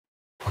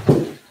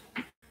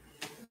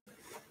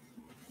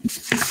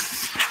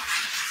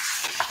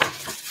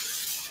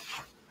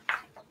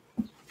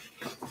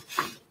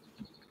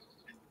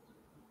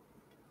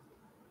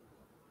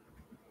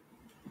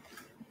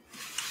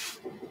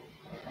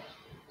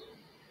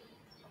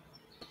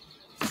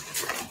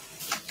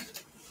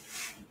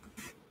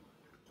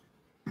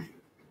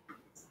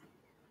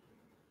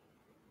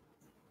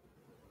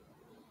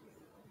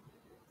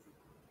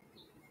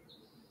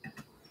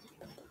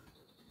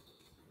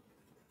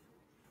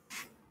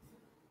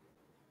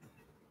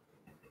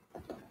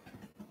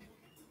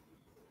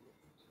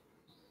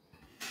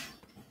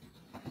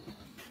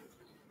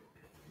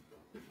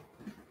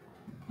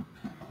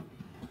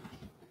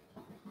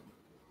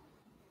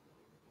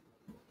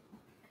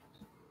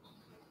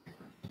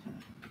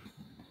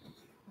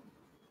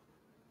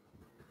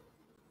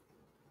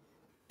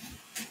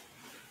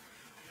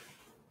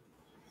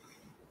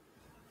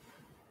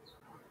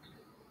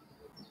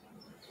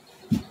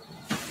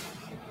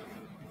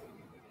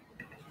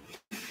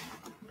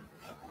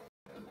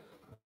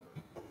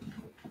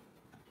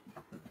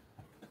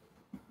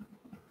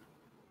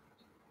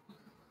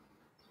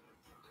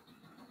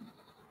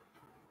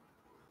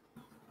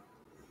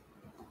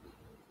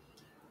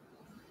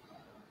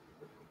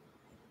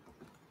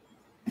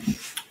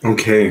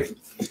Okay.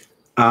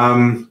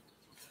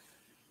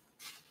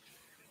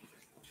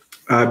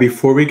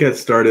 Before we get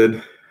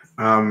started,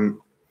 first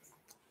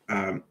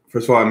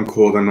of all, I'm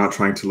cold. I'm not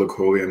trying to look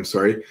holy. I'm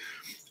sorry.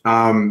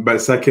 But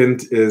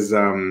second is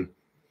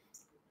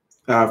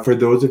for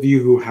those of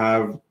you who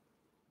have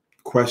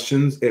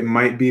questions, it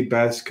might be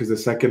best, because the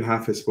second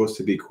half is supposed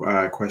to be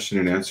question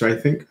and answer, I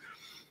think.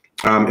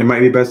 It might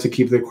be best to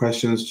keep the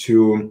questions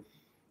to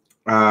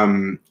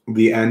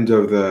the end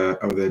of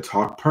the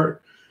talk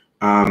part,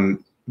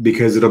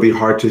 because it'll be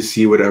hard to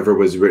see whatever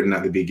was written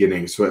at the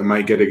beginning. So it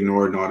might get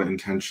ignored, not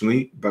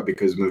intentionally, but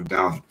because moved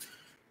down.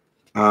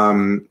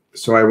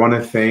 So I want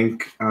to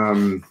thank,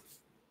 of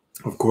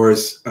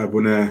course,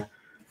 Abuna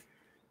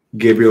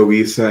Gabriel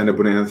Wisa and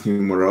Abuna Anthony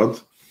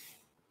Murad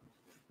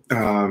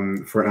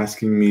for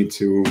asking me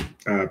to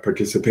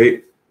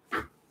participate.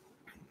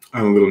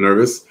 I'm a little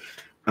nervous.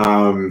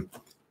 And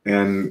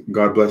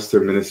God bless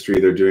their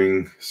ministry. They're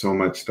doing so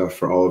much stuff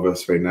for all of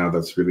us right now.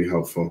 That's really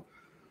helpful.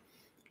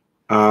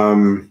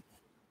 In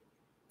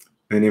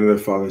the name of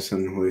the Father, Son,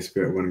 and Holy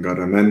Spirit, one God,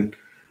 Amen.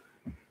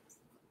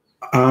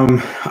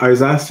 I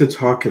was asked to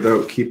talk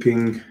about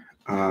keeping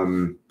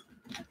our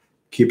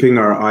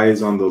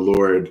eyes on the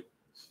Lord,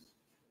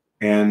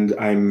 and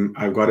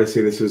I've got to say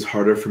this is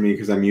harder for me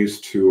because I'm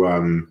used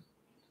to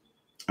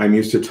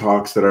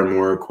talks that are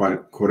more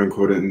quote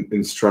unquote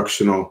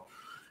instructional,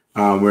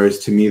 whereas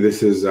to me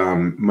this is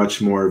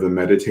much more of a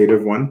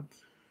meditative one.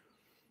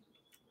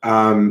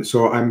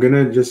 So I'm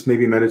gonna just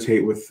maybe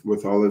meditate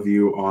with all of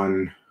you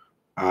on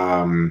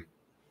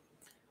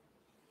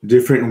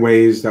different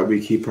ways that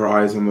we keep our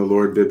eyes on the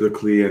Lord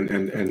biblically, and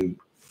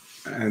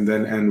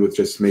then end with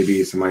just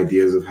maybe some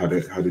ideas of how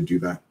to do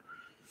that.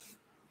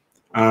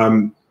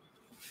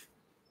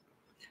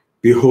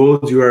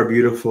 Behold, you are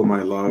beautiful,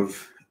 my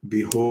love.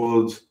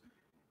 Behold,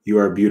 you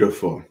are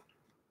beautiful.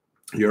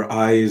 Your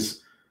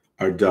eyes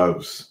are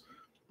doves.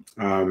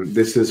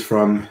 This is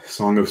from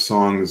Song of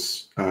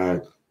Songs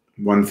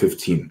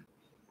 115.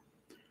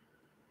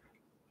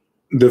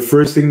 The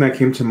first thing that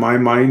came to my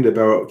mind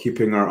about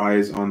keeping our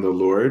eyes on the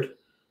Lord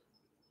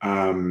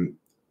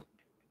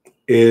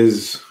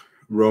is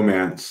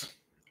romance,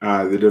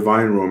 the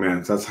divine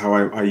romance. That's how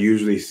I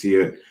usually see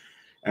it.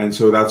 And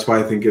so that's why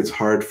I think it's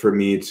hard for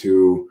me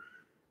to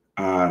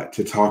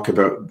talk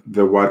about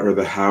the what or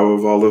the how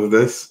of all of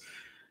this.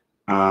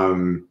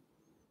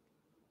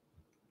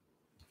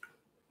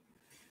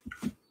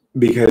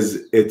 Because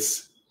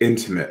it's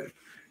intimate,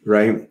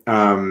 right?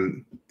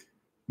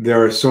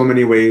 There are so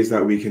many ways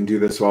that we can do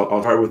this. So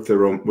I'll start with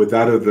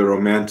that of the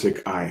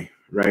romantic eye,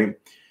 right?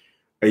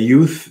 A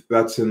youth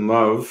that's in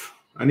love,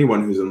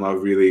 anyone who's in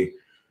love really,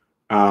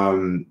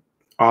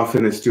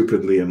 often is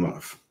stupidly in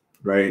love,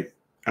 right?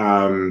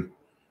 And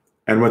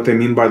what they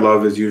mean by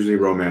love is usually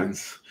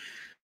romance.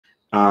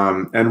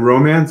 And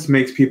romance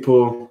makes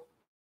people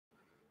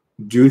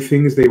do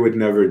things they would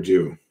never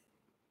do.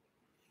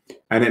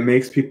 And it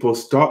makes people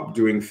stop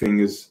doing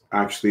things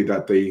actually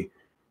that they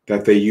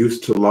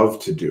used to love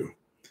to do.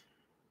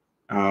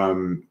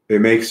 It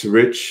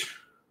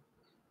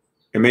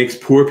makes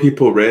poor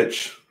people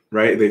rich,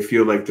 right? They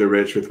feel like they're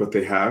rich with what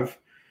they have.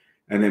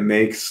 And it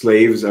makes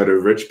slaves out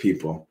of rich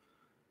people.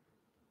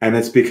 And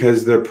it's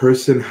because the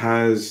person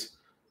has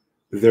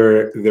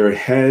their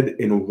head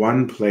in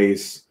one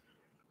place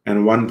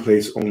and one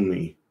place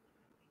only.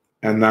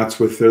 And that's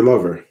with their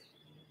lover.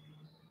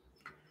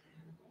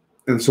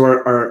 And so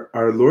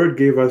our Lord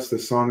gave us the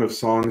Song of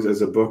Songs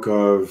as a book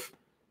of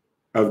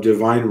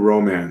divine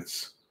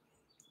romance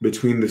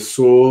between the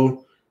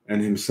soul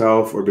and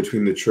himself, or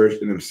between the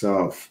church and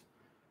himself.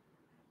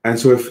 And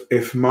so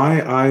if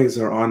my eyes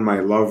are on my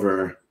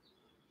lover,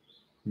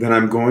 then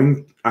I'm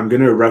going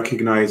to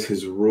recognize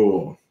his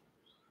role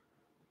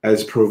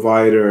as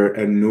provider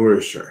and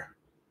nourisher.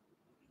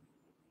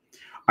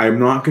 I'm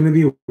not going to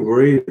be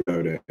worried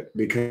about it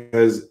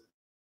because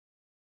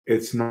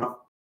it's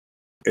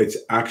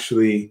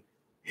actually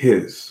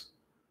his.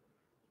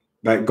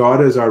 That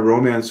God as our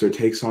romancer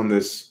takes on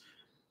this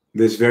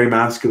very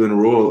masculine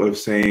role of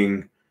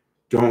saying,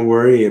 don't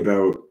worry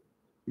about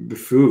the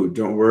food,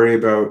 don't worry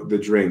about the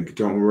drink,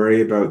 don't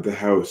worry about the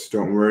house,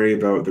 don't worry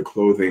about the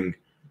clothing.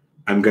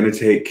 I'm going to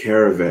take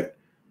care of it.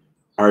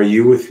 Are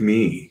you with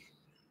me?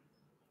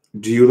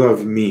 Do you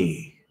love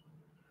me?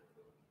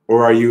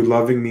 Or are you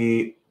loving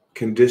me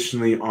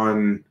conditionally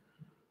on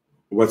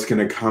what's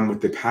going to come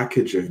with the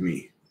package of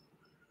me?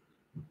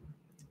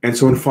 And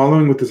so in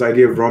following with this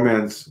idea of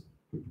romance,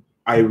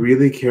 I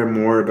really care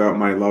more about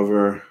my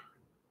lover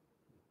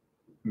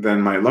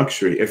than my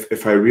luxury,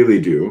 if I really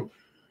do.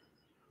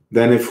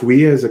 Then if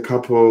we as a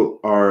couple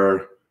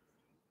are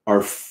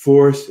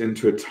forced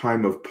into a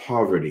time of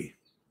poverty,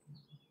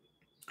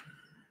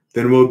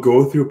 then we'll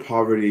go through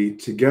poverty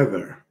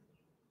together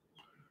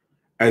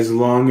as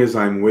long as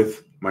I'm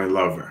with my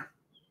lover.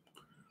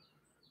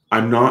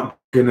 I'm not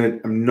gonna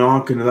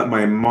let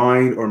my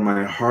mind or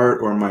my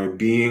heart or my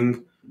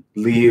being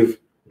leave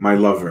my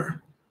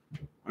lover.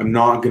 I'm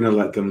not gonna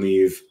let them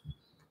leave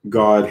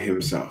God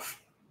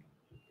himself.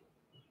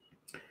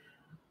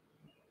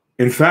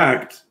 In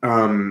fact,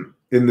 in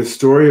the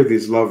story of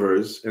these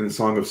lovers in the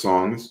Song of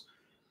Songs,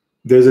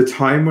 there's a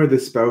time where the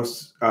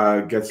spouse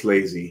gets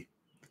lazy.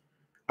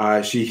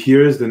 She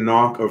hears the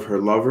knock of her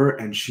lover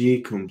and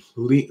she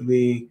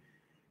completely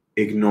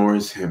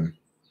ignores him.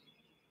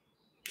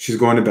 She's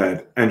going to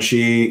bed, and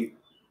she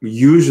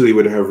usually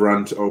would have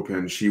run to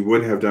open. She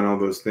would have done all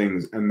those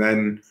things, and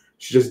then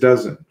she just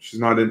doesn't. She's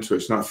not into it.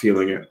 She's not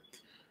feeling it.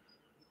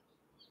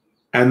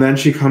 And then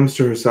she comes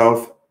to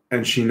herself,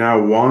 and she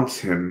now wants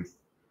him,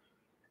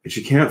 and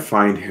she can't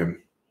find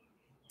him.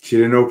 She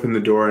didn't open the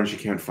door, and she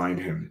can't find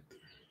him.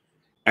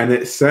 And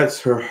it sets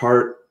her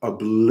heart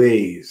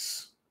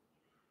ablaze.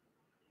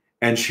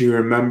 And she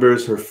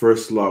remembers her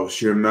first love.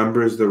 She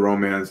remembers the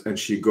romance, and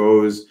she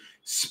goes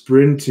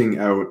sprinting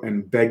out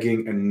and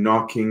begging and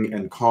knocking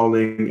and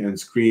calling and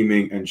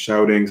screaming and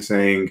shouting,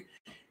 saying,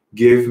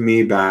 give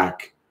me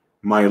back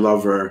my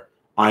lover.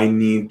 I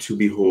need to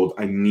behold.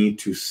 I need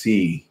to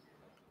see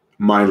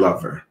my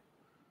lover.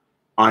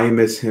 I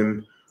miss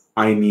him.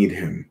 I need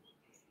him.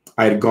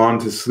 I had gone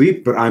to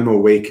sleep, but I'm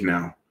awake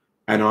now,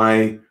 and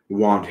I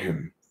want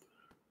him.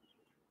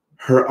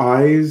 Her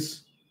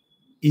eyes,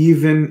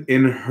 even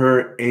in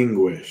her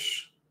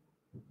anguish,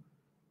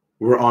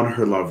 were on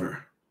her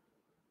lover.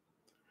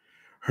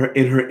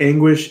 In her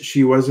anguish,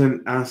 she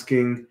wasn't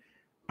asking,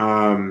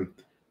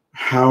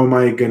 how am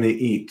I going to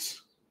eat?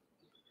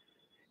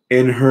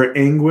 In her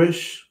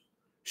anguish,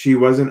 she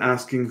wasn't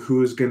asking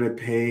who's going to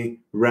pay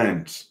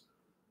rent.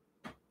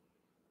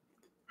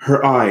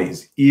 Her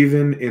eyes,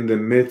 even in the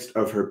midst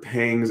of her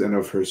pangs and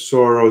of her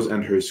sorrows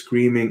and her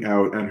screaming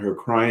out and her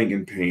crying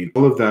in pain,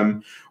 all of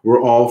them were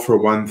all for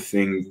one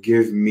thing: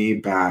 give me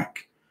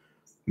back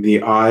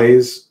the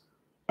eyes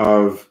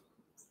of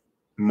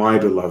my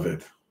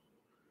beloved.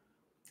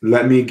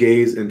 Let me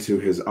gaze into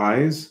his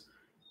eyes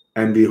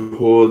and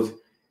behold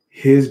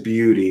his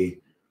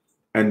beauty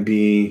and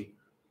be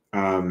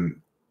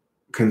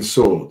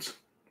consoled.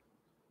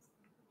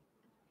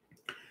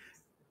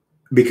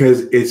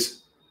 Because it's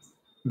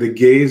the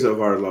gaze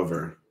of our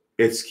lover.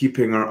 It's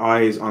keeping our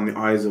eyes on the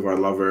eyes of our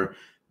lover.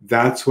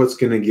 That's what's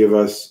going to give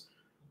us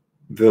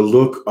the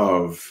look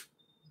of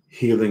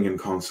healing and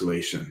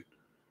consolation.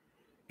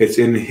 It's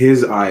in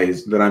his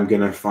eyes that I'm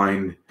going to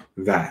find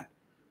that.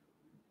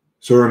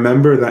 So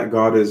remember that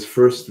God is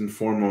first and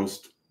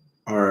foremost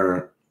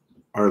our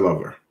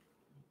lover.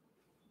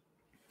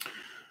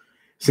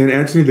 Saint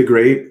Antony the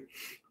great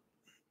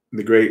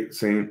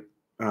saint,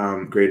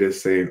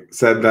 greatest saint,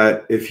 said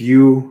that if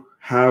you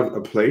have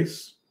a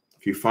place,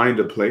 if you find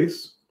a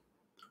place,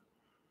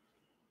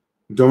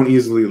 don't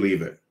easily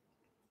leave it.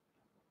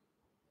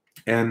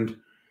 And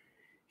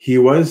he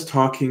was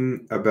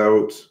talking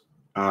about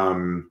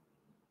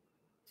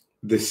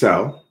the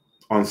cell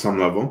on some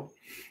level,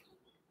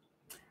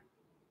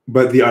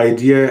 but the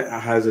idea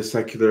has a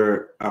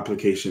secular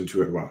application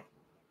to it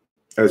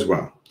as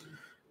well,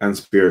 and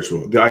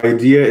spiritual. The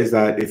idea is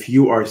that if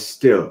you are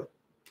still,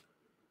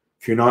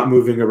 if you're not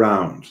moving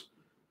around,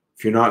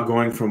 if you're not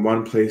going from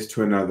one place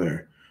to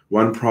another,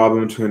 one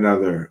problem to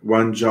another,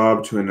 one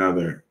job to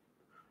another,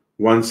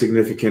 one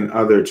significant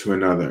other to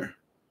another,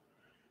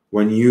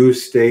 when you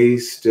stay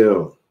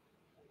still,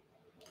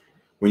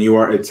 when you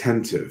are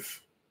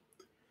attentive,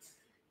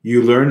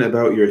 you learn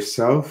about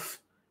yourself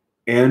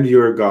and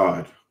your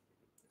God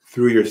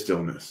through your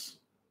stillness.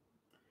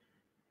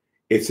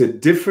 It's a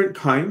different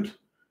kind,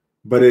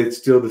 but it's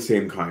still the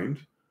same kind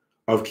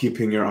of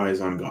keeping your eyes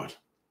on God.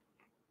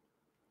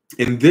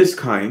 In this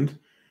kind,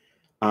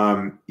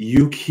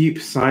 you keep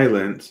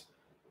silent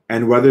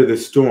and weather the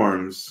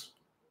storms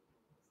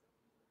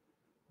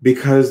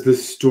because the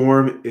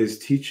storm is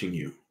teaching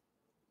you.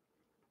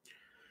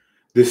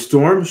 The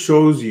storm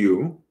shows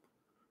you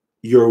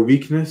your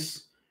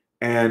weakness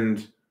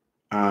and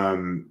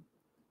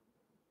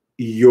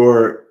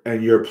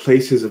your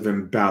places of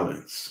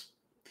imbalance,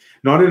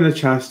 not in a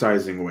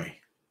chastising way,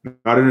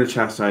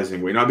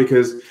 not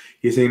because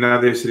he's saying, now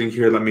they're sitting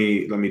here, let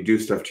me do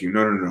stuff to you.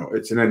 No.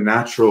 It's in a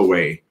natural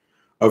way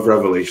of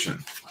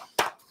revelation.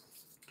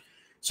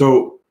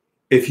 So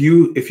if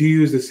you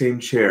use the same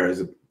chair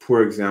as a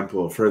poor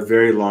example for a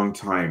very long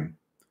time,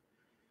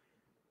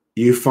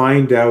 you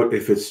find out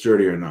if it's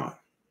sturdy or not,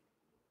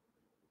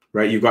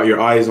 right? You've got your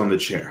eyes on the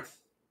chair.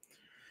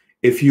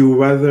 If you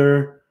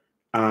weather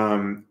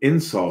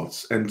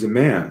insults and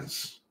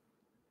demands,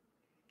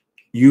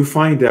 you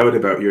find out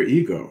about your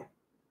ego.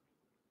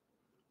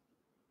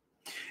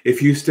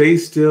 If you stay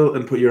still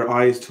and put your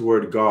eyes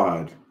toward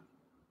God,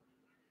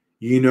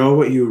 you know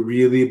what you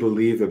really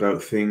believe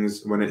about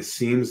things when it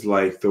seems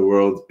like the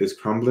world is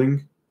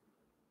crumbling.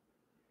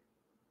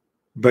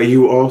 But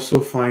you also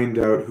find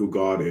out who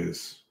God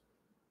is,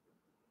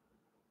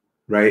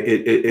 right?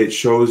 It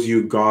shows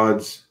you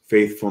God's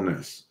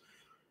faithfulness.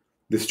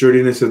 The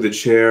sturdiness of the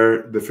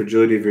chair, the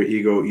fragility of your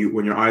ego,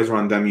 when your eyes are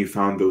on them, you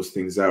found those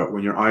things out.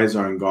 When your eyes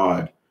are on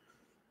God,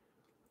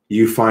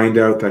 you find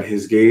out that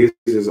his gaze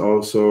is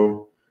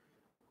also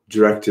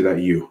directed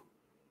at you.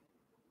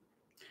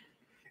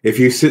 If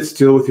you sit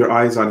still with your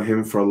eyes on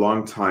him for a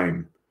long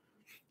time,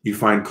 you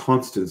find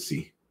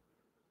constancy,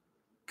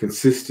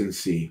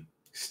 consistency,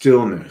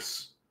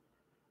 stillness.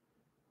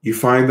 You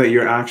find that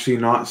you're actually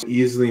not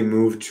easily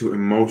moved to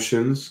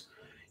emotions.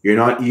 You're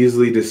not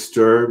easily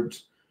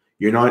disturbed.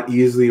 You're not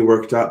easily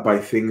worked up by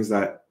things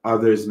that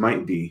others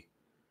might be,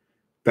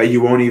 that you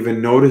won't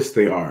even notice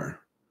they are,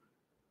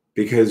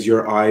 because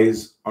your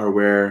eyes are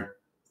where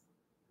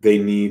they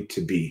need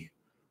to be.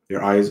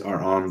 Your eyes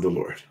are on the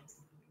Lord.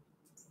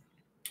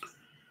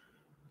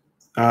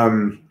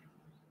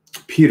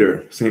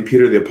 Peter, St.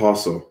 Peter the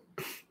Apostle.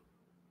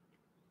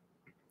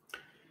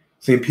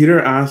 St.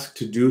 Peter asked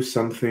to do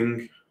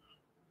something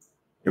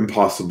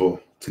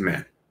impossible to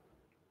man,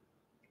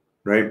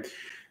 right?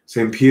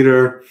 St.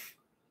 Peter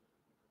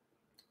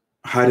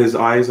had his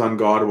eyes on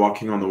God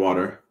walking on the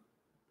water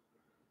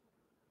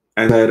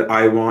and said,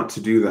 I want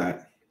to do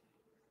that.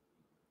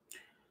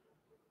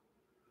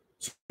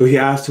 So he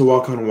asked to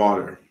walk on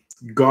water.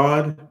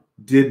 God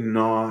did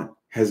not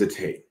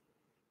hesitate.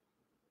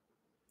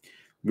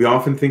 We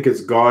often think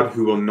it's God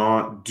who will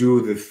not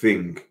do the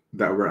thing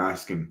that we're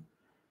asking.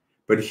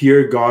 But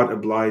here God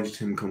obliged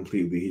him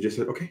completely. He just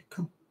said, okay,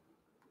 come.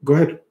 Go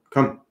ahead,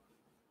 come.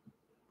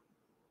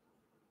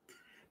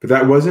 But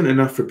that wasn't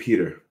enough for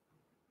Peter.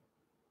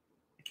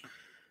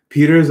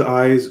 Peter's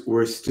eyes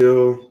were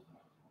still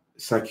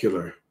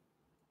secular.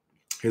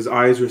 His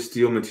eyes were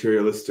still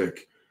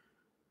materialistic.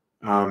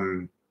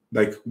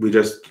 Like we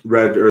just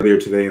read earlier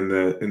today in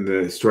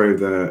the story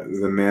of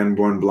the man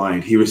born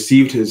blind. He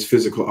received his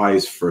physical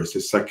eyes first,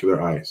 his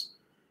secular eyes.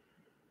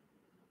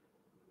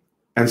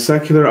 And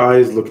secular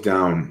eyes look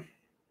down,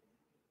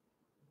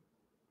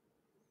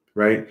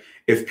 right?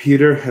 If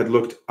Peter had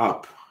looked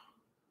up,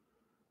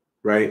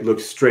 right,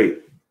 looked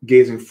straight,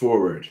 gazing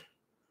forward,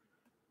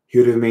 he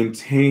would have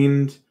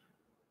maintained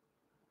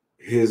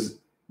his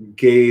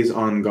gaze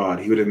on God.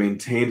 He would have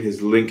maintained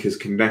his link, his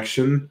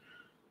connection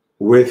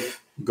with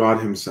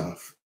God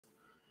himself.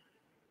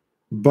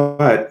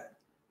 But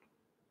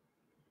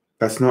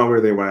that's not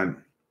where they went.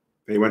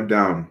 They went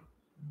down,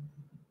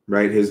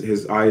 right?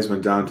 His eyes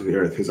went down to the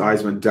earth. His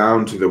eyes went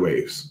down to the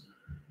waves.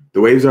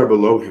 The waves are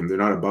below him. They're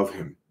not above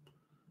him,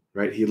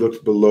 right? He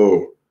looked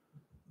below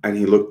and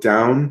he looked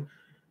down.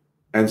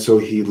 And so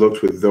he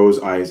looked with those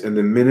eyes. And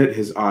the minute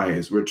his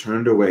eyes were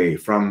turned away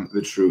from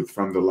the truth,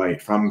 from the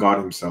light, from God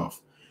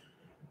himself,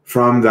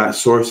 from that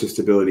source of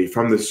stability,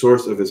 from the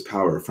source of his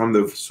power, from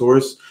the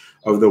source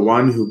of the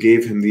one who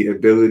gave him the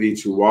ability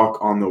to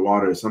walk on the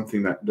water,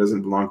 something that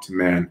doesn't belong to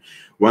man.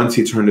 Once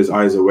he turned his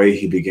eyes away,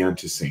 he began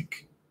to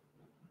sink.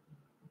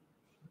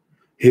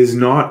 His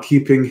not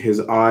keeping his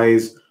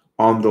eyes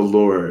on the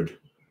Lord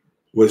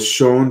was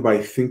shown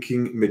by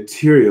thinking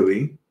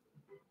materially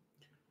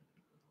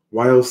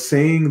while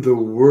saying the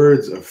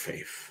words of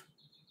faith.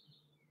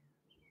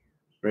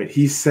 Right?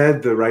 He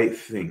said the right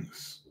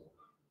things.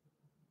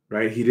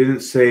 Right? He didn't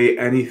say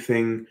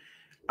anything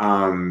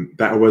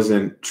that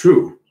wasn't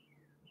true.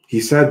 He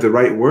said the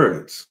right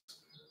words,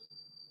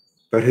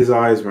 but his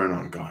eyes weren't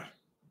on God.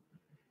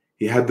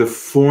 He had the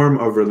form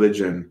of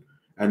religion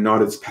and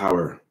not its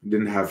power. He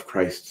didn't have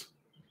Christ.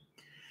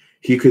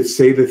 He could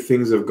say the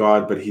things of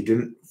God, but he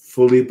didn't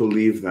fully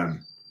believe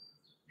them.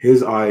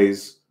 His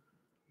eyes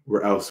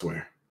were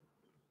elsewhere.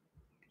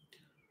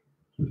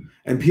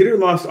 And Peter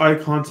lost eye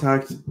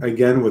contact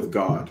again with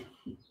God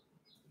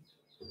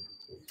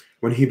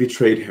when he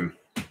betrayed him.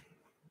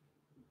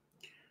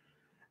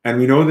 And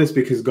we know this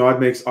because God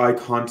makes eye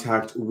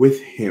contact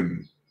with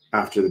him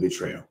after the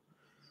betrayal.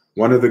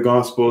 One of the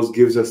Gospels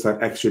gives us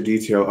that extra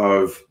detail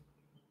of,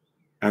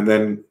 and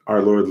then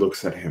our Lord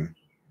looks at him.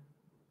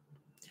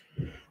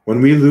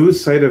 When we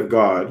lose sight of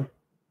God,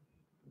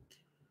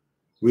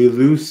 we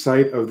lose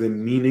sight of the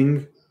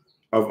meaning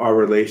of our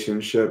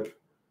relationship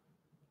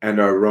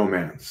and our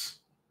romance.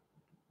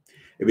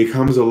 it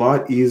becomes a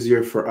lot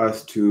easier for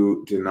us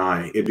to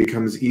deny. It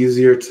becomes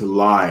easier to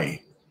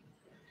lie.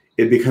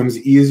 It becomes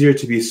easier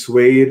to be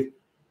swayed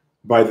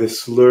by the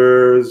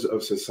slurs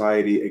of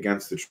society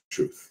against the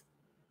truth,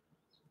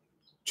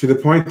 to the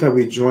point that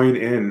we join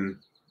in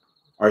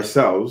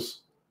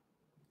ourselves,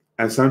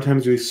 and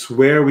sometimes we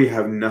swear we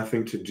have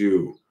nothing to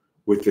do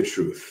with the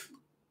truth.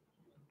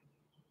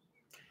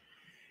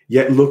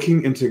 Yet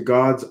looking into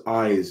God's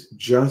eyes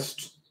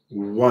just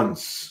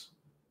once,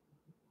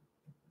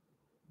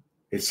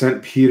 it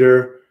sent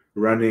Peter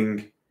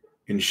running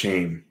in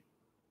shame.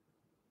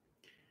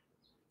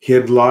 He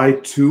had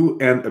lied to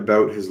and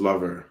about his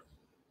lover.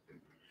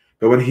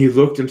 But when he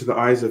looked into the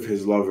eyes of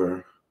his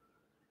lover,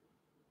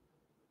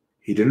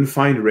 he didn't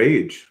find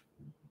rage.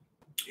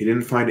 He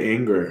didn't find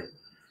anger.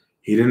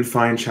 He didn't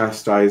find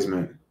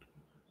chastisement.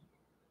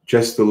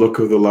 Just the look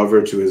of the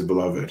lover to his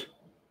beloved.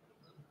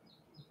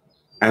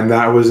 And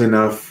that was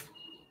enough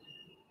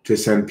to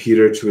send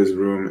Peter to his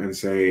room and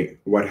say,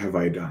 "What have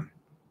I done?"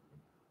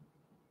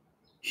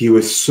 He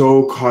was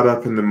so caught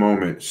up in the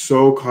moment,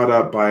 so caught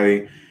up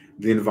by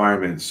the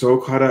environment, so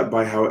caught up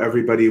by how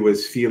everybody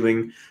was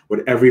feeling,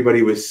 what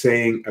everybody was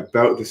saying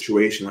about the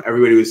situation, what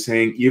everybody was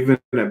saying even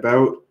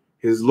about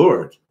his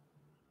Lord.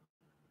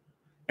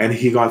 And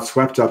he got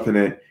swept up in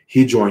it.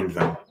 He joined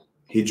them.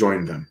 He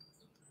joined them.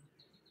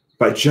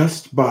 But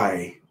just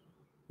by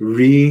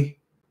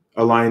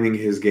realigning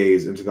his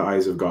gaze into the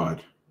eyes of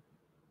God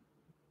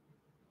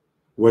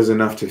was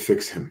enough to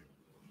fix him.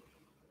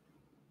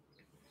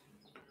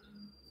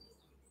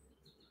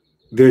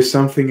 There's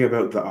something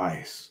about the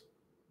eyes,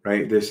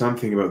 right? There's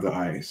something about the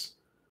eyes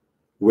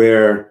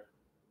where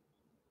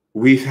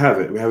we have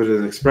it. We have it as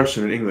an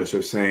expression in English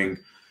of saying,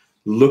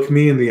 "Look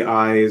me in the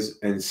eyes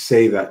and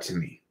say that to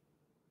me."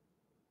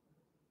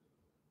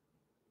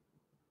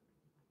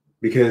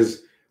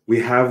 Because we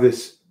have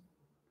this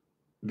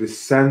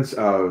sense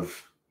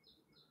of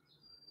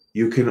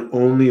you can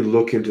only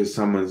look into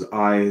someone's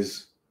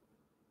eyes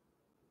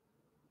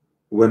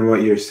when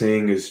what you're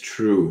saying is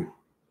true.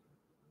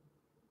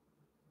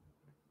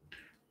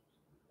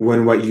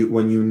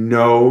 When you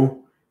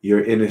know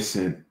you're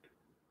innocent,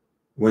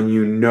 when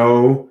you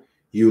know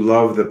you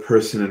love the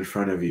person in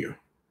front of you.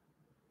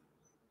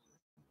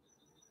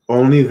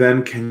 Only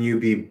then can you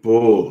be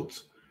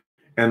bold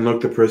and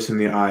look the person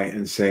in the eye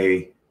and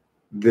say,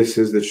 "This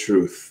is the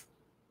truth."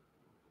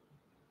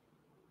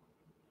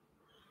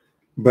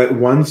 But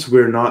once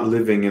we're not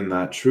living in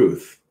that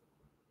truth,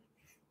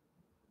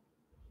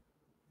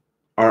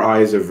 our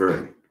eyes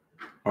avert,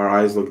 our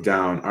eyes look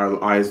down,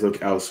 our eyes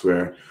look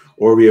elsewhere,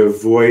 or we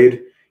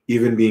avoid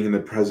even being in the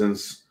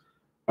presence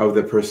of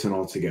the person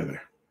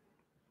altogether.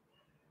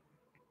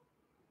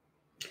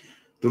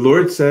 The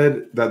Lord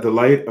said that the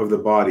light of the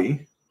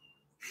body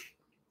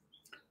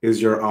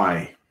is your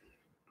eye.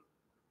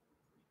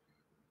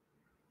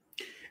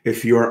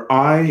 If your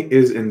eye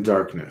is in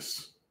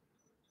darkness,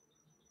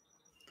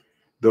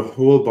 the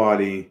whole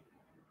body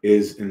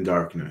is in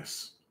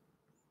darkness.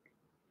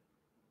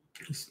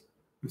 Just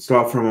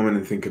stop for a moment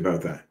and think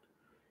about that.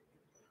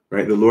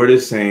 Right? The Lord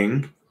is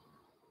saying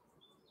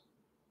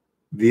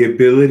the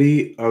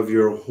ability of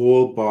your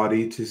whole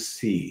body to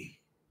see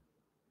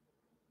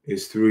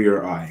is through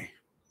your eye.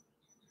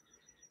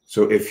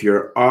 So if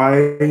your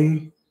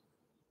eye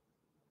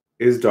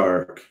is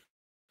dark,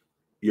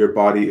 your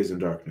body is in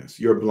darkness.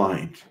 You're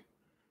blind.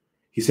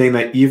 He's saying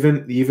that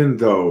even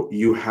though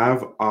you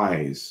have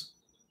eyes,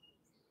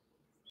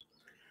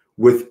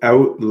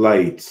 without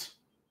light,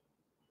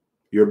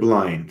 you're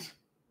blind.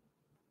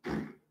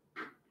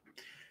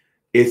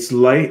 It's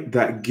light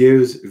that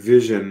gives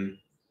vision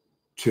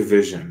to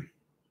vision.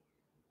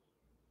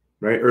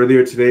 Right?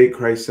 Earlier today,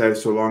 Christ said,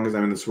 "So long as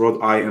I'm in this world,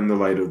 I am the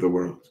light of the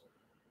world."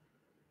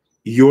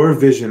 Your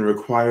vision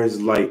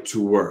requires light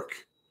to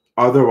work.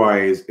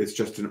 Otherwise, it's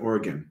just an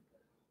organ.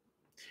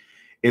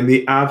 In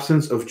the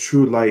absence of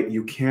true light,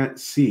 you can't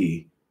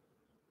see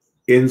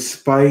in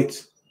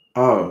spite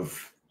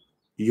of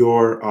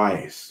your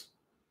eyes.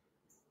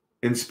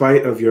 In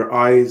spite of your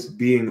eyes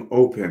being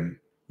open,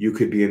 you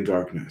could be in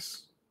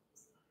darkness.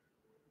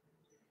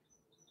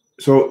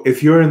 So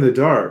if you're in the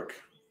dark,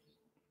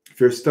 if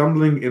you're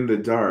stumbling in the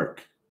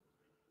dark,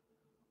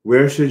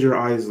 where should your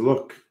eyes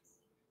look?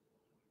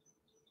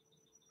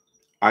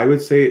 I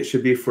would say it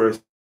should be for a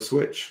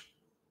switch.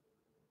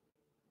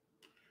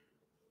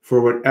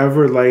 For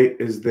whatever light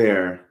is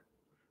there,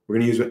 we're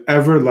going to use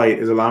whatever light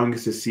is allowing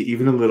us to see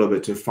even a little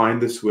bit to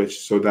find the switch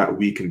so that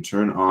we can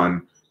turn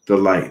on the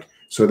light,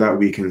 so that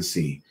we can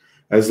see.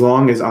 As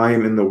long as I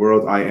am in the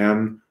world, I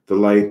am the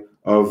light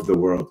of the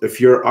world.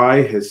 If your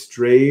eye has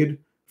strayed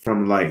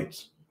from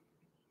light,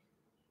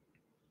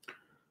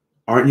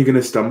 aren't you going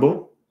to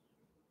stumble?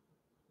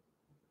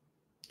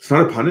 It's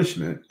not a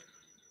punishment.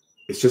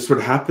 It's just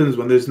what happens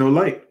when there's no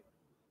light.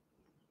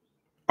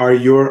 Are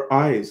your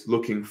eyes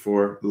looking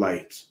for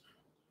light?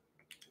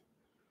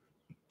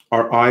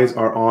 Our eyes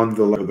are on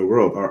the light of the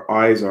world. Our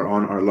eyes are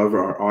on our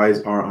lover. Our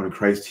eyes are on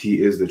Christ.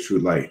 He is the true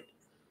light.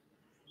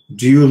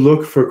 Do you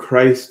look for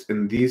Christ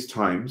in these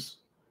times?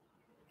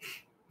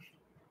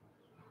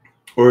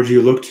 Or do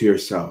you look to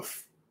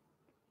yourself?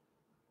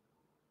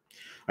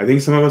 I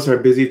think some of us are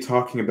busy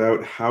talking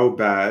about how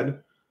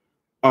bad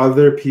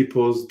other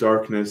people's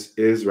darkness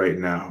is right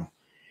now,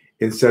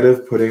 instead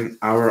of putting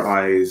our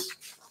eyes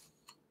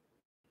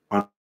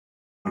on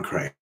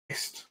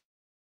Christ.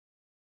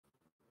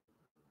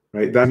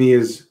 Right? That, to me,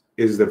 is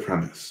the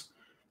premise.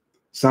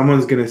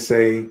 Someone's going to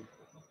say,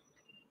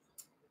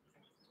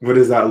 what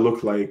does that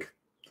look like?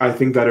 I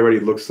think that already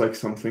looks like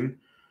something.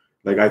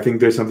 Like, I think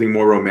there's something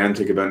more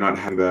romantic about not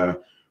having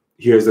the,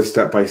 here's the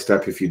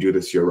step-by-step, if you do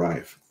this, you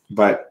arrive.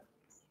 But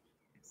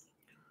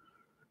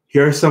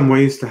here are some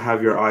ways to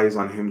have your eyes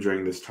on him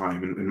during this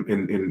time,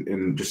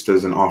 in just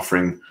as an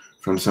offering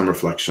from some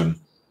reflection.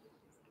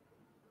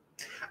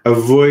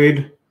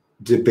 Avoid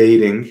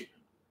debating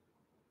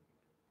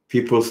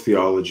people's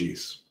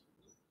theologies.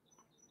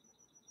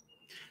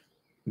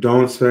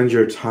 Don't spend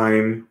your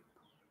time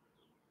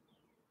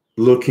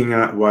looking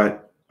at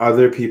what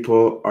other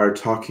people are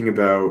talking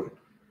about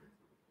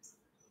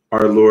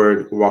our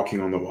Lord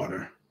walking on the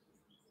water.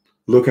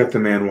 Look at the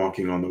man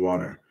walking on the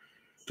water.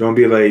 Don't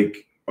be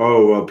like,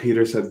 oh, well,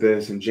 Peter said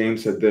this, and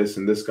James said this,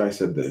 and this guy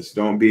said this.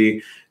 Don't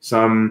be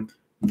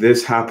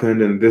this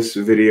happened in this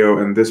video,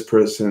 and this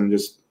person.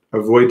 Just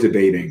avoid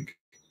debating.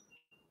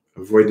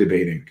 Avoid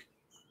debating.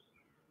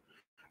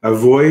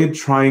 Avoid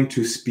trying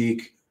to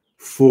speak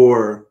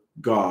for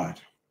God.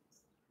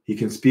 He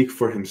can speak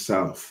for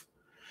himself.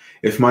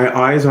 If my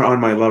eyes are on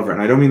my lover,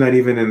 and I don't mean that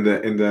even in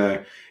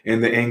the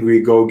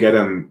angry go get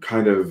him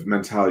kind of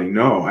mentality.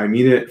 No, I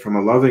mean it from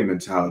a loving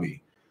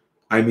mentality.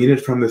 I mean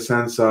it from the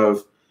sense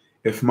of,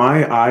 if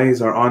my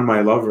eyes are on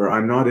my lover,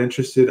 I'm not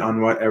interested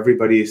on what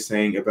everybody is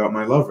saying about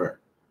my lover.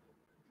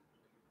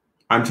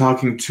 I'm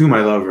talking to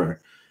my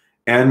lover,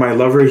 and my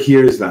lover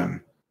hears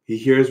them. He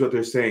hears what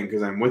they're saying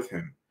because I'm with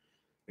him.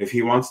 If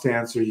he wants to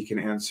answer, he can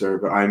answer,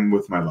 but I'm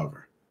with my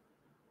lover.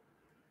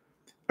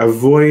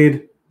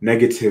 Avoid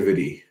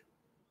negativity.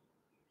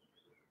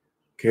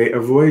 Okay,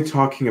 avoid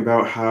talking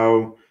about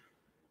how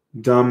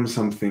dumb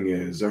something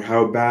is, or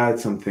how bad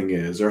something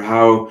is, or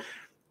how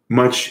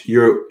much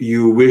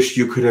you wish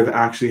you could have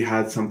actually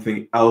had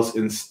something else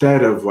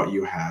instead of what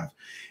you have.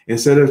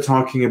 Instead of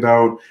talking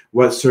about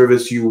what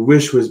service you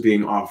wish was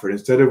being offered,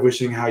 instead of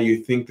wishing how you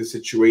think the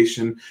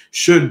situation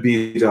should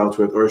be dealt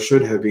with, or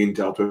should have been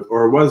dealt with,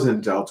 or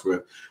wasn't dealt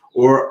with,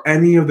 or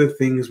any of the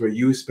things where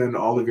you spend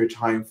all of your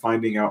time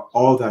finding out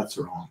all that's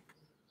wrong.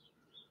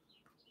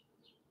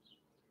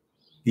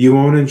 You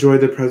won't enjoy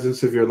the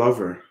presence of your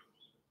lover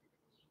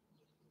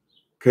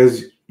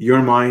because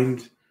your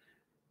mind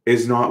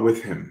is not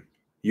with him.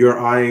 Your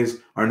eyes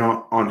are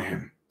not on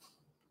him.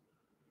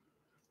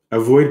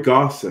 Avoid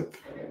gossip,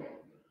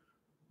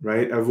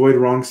 right? Avoid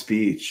wrong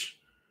speech.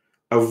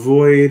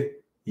 Avoid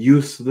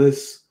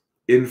useless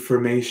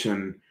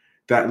information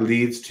that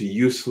leads to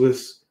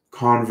useless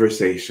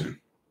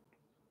conversation.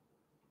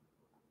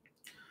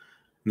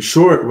 In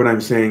short, what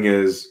I'm saying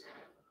is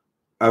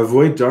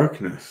avoid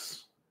darkness.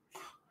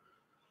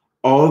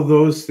 All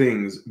those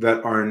things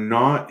that are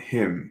not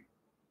him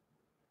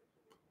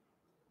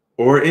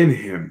or in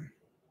him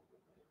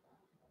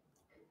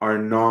are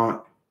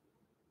not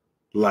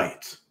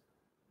light.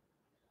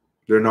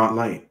 They're not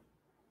light.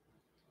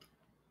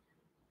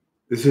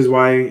 This is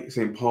why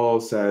St.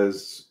 Paul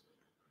says,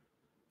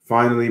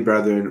 finally,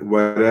 brethren,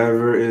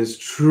 whatever is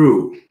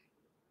true,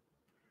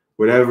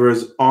 whatever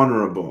is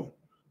honorable,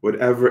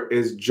 whatever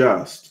is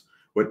just,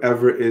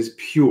 whatever is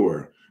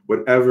pure,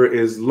 whatever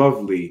is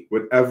lovely,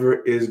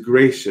 whatever is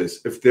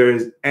gracious, if there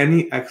is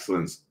any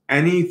excellence,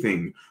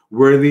 anything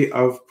worthy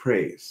of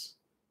praise,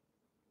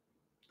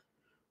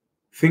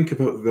 think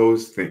about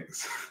those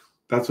things.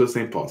 That's what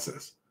St. Paul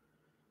says.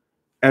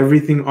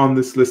 Everything on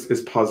this list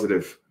is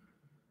positive.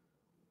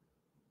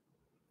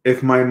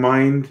 If my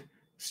mind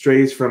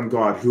strays from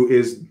God, who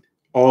is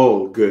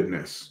all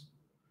goodness,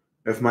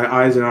 if my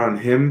eyes are not on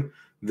him,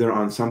 they're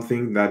on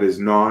something that is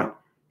not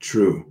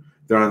true.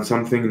 They're on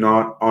something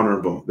not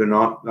honorable. They're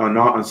not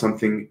on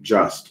something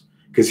just.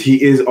 Because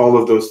he is all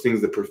of those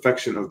things, the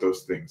perfection of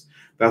those things.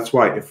 That's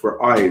why if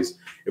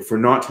we're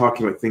not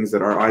talking about things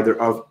that are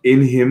either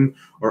in him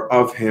or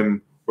of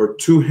him or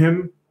to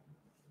him,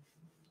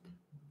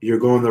 you're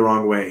going the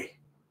wrong way.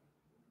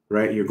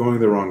 Right? You're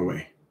going the wrong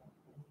way.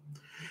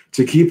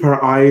 To keep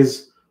our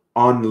eyes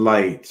on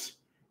light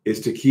is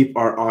to keep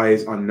our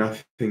eyes on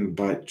nothing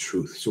but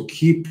truth. So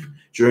keep,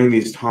 during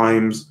these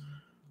times,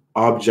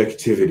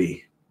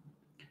 objectivity.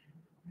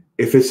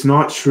 If it's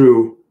not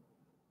true,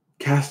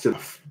 cast it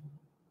off.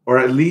 Or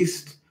at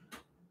least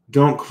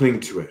don't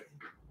cling to it.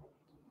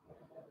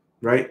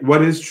 Right?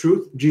 What is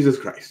truth? Jesus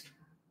Christ.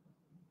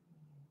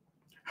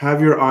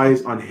 Have your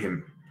eyes on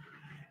him.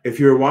 If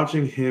you're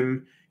watching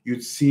him,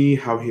 you'd see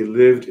how he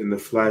lived in the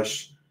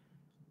flesh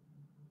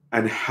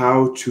and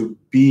how to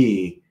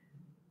be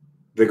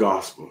the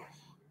gospel.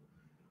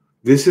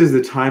 This is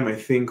the time, I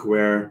think,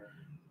 where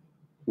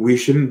we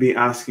shouldn't be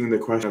asking the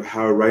question of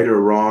how right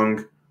or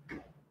wrong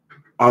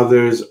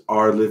others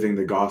are living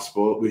the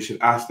gospel. We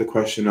should ask the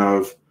question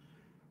of,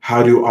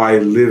 how do I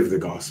live the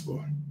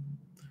gospel?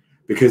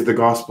 because the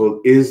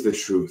gospel is the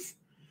truth,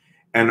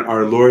 and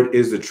our Lord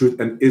is the truth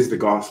and is the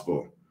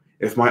gospel.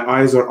 If my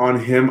eyes are on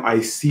him,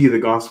 I see the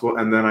gospel,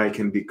 and then I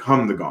can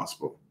become the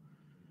gospel.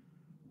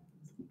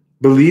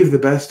 Believe the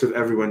best of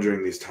everyone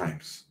during these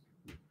times.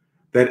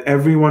 That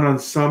everyone on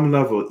some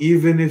level,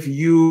 even if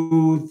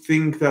you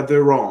think that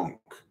they're wrong,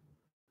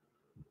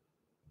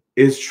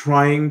 is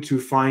trying to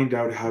find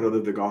out how to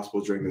live the gospel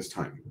during this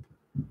time.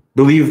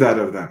 Believe that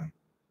of them.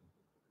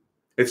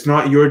 It's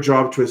not your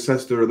job to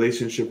assess their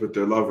relationship with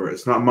their lover.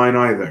 It's not mine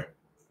either.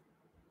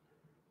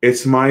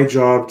 It's my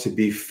job to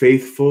be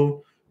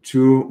faithful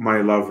to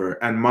my lover.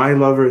 And my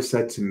lover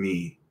said to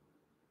me,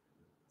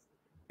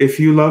 if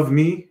you love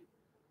me,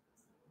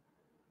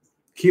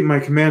 keep my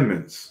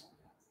commandments.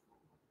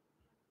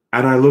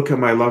 And I look at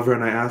my lover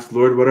and I ask,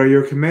 Lord, what are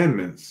your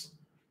commandments?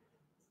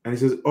 And he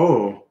says,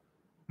 oh,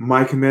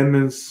 my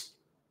commandments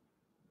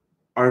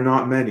are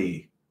not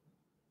many.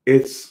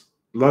 It's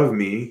love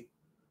me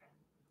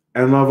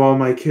and love all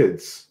my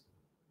kids.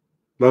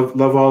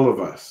 Love all of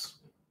us.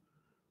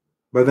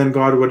 But then,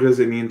 God, what does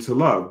it mean to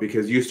love?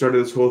 Because you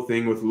started this whole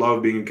thing with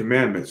love being a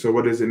commandment. So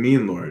what does it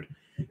mean, Lord?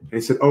 And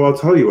he said, oh, I'll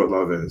tell you what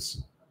love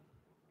is.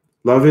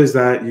 Love is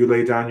that you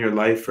lay down your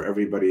life for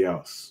everybody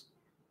else.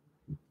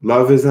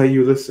 Love is that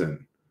you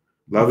listen.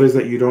 Love is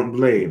that you don't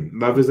blame.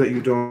 Love is that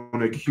you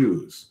don't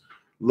accuse.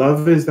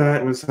 Love is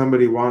that when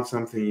somebody wants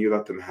something, you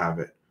let them have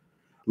it.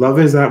 Love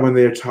is that when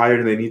they're tired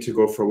and they need to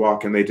go for a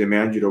walk and they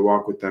demand you to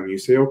walk with them, you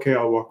say, okay,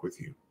 I'll walk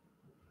with you.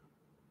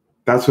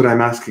 That's what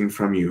I'm asking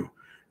from you,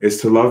 is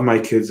to love my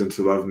kids and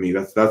to love me.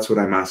 That's what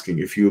I'm asking.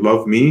 If you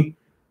love me,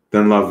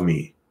 then love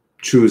me.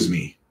 Choose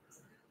me.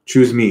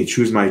 Choose me.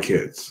 Choose my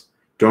kids.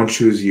 Don't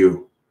choose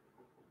you.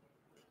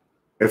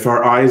 If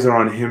our eyes are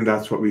on him,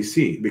 that's what we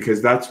see,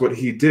 because that's what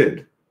he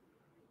did.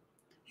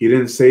 He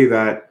didn't say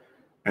that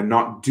and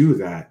not do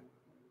that.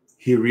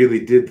 He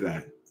really did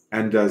that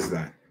and does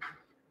that.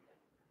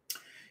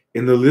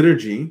 In the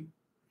liturgy,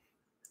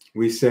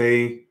 we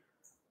say,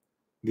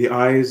 the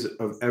eyes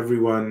of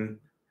everyone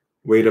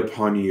wait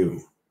upon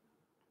you,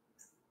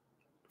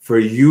 for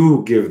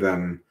you give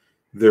them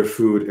their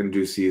food in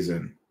due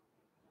season.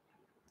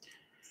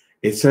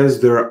 It says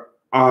their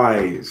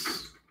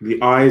eyes,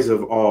 the eyes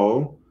of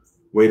all,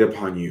 wait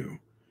upon you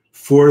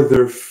for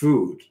their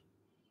food.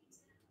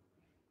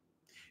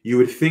 You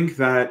would think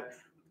that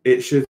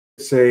it should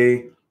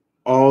say,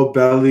 all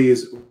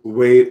bellies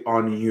wait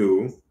on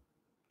you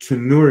to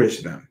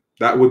nourish them.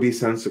 That would be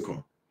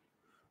sensical.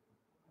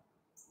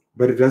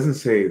 But it doesn't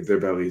say their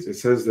bellies, it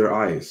says their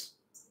eyes.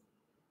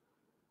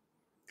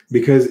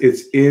 Because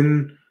it's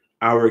in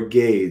our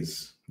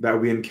gaze that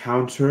we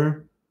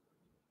encounter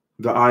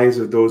the eyes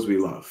of those we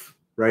love,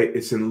 right?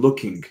 It's in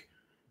looking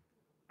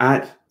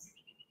at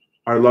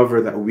our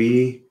lover that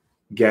we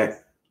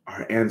get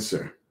our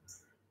answer.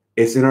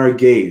 It's in our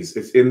gaze.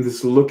 It's in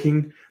this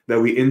looking that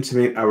we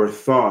intimate our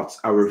thoughts,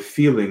 our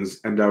feelings,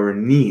 and our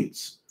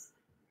needs,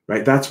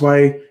 right? That's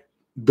why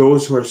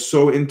those who are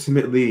so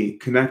intimately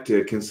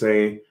connected can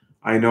say,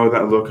 I know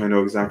that look. I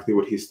know exactly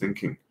what he's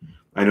thinking.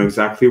 I know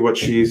exactly what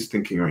she's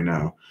thinking right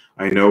now.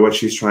 I know what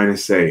she's trying to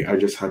say. I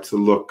just had to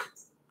look.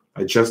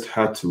 I just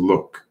had to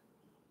look.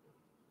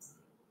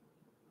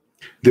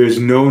 There's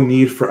no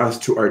need for us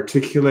to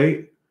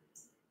articulate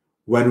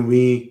when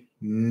we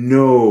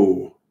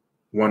know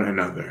one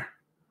another,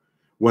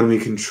 when we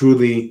can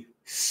truly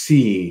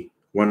see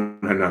one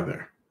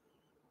another.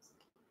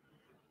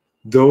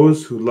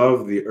 Those who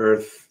love the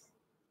earth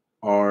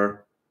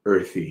are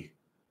earthy,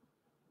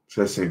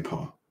 says St.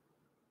 Paul.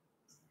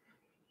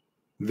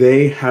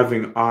 They,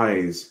 having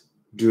eyes,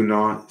 do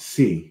not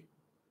see.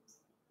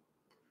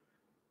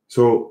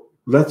 So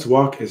let's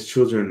walk as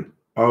children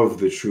of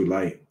the true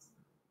light.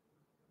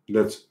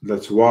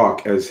 Let's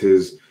walk as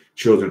his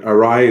children.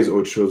 Arise,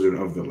 O children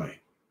of the light.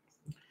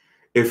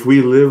 If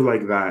we live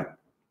like that,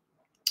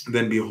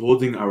 then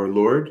beholding our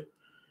Lord,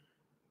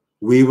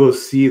 we will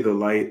see the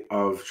light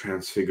of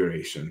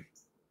transfiguration.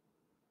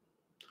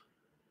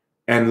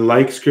 And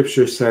like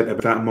Scripture said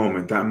at that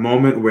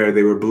moment where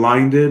they were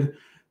blinded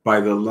by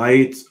the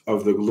light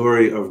of the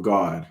glory of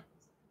God,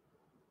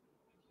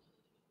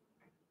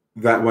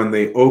 that when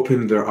they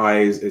opened their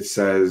eyes, it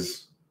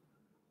says,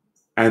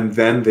 and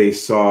then they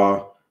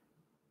saw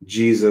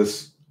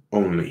Jesus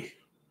only.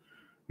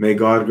 May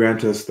God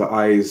grant us the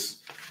eyes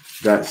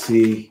that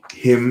see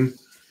him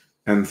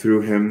and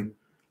through him,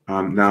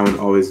 now and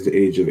always the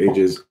age of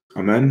ages.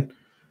 Amen.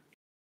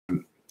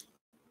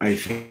 I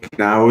think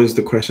now is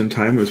the question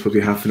time. It was supposed to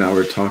be half an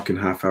hour talk and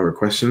half hour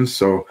questions.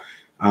 So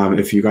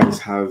if you guys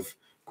have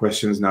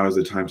questions, now is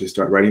the time to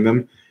start writing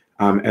them.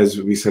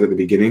 As we said at the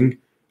beginning,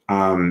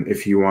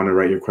 if you want to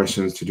write your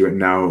questions, to do it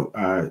now,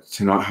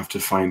 to not have to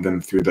find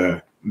them through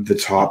the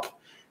top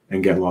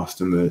and get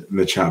lost in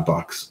the chat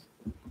box.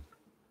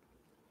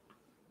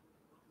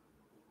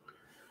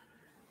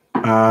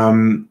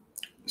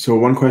 So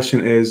one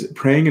question is,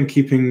 praying and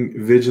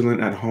keeping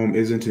vigilant at home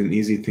isn't an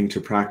easy thing to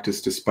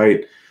practice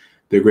despite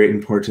the great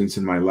importance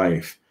in my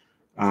life.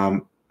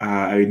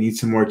 I need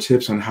some more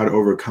tips on how to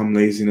overcome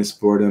laziness,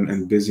 boredom,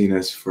 and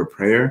busyness for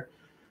prayer.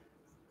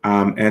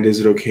 And is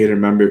it okay to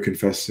remember your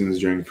confessed sins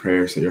during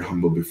prayer so that you're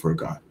humble before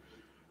God?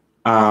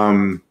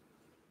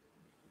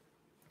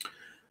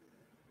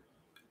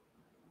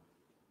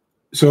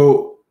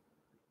 So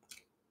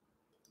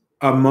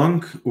a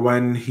monk,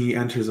 when he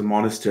enters a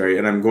monastery,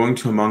 and I'm going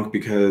to a monk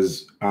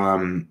because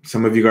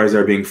some of you guys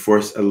are being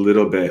forced a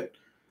little bit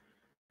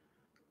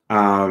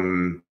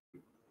in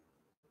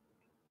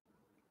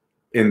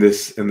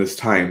this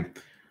time.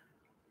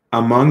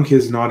 A monk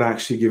is not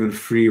actually given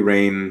free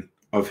reign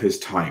of his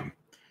time,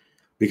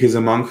 because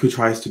a monk who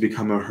tries to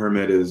become a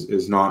hermit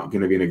is not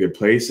going to be in a good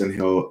place, and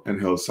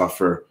he'll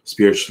suffer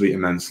spiritually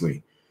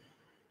immensely.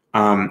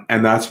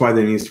 And that's why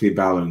there needs to be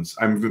balance.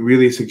 I'm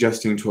really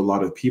suggesting to a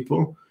lot of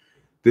people,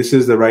 this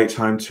is the right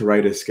time to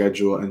write a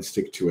schedule and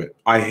stick to it.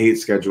 I hate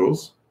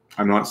schedules.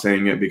 I'm not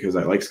saying it because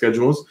I like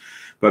schedules,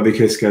 but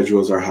because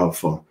schedules are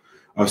helpful.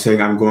 I was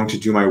saying I'm going to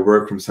do my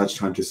work from such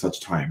time to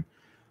such time.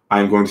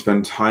 I'm going to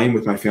spend time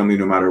with my family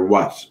no matter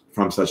what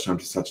from such time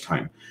to such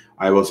time.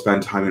 I will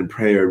spend time in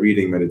prayer,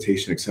 reading,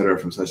 meditation, etc.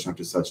 from such time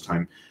to such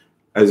time,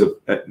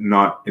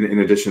 not in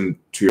addition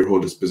to your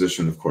whole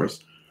disposition, of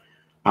course.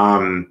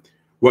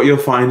 What you'll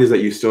find is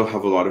that you still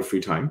have a lot of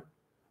free time,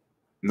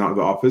 not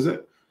the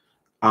opposite.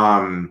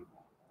 And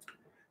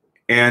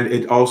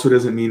it also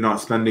doesn't mean not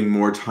spending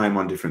more time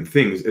on different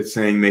things. It's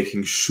saying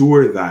making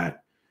sure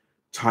that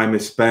time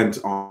is spent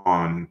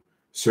on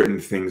certain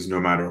things no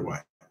matter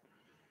what.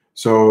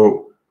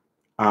 So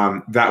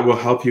that will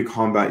help you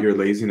combat your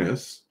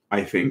laziness,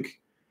 I think,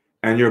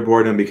 and your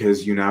boredom,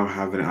 because you now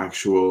have an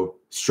actual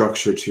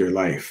structure to your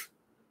life.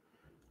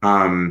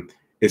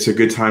 It's a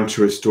good time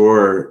to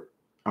restore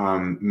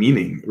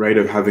meaning, right,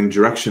 of having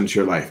direction to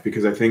your life,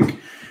 because I think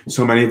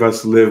so many of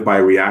us live by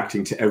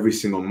reacting to every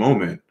single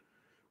moment,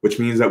 which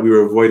means that we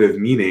were void of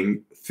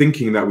meaning,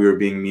 thinking that we were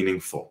being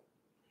meaningful.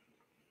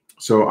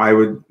 So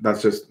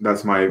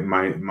that's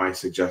my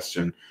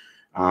suggestion.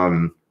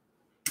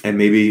 And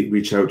maybe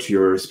reach out to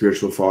your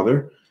spiritual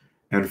father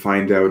and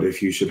find out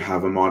if you should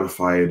have a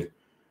modified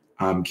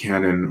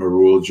canon or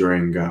rule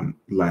during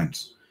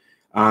Lent.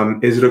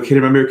 Is it okay to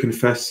remember your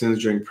confessed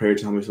sins during prayer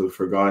time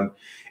before God?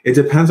 It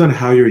depends on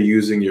how you're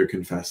using your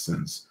confessed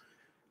sins.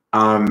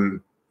 To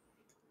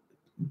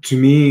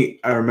me,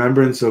 a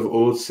remembrance of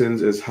old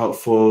sins is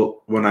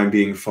helpful when I'm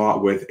being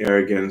fought with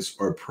arrogance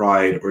or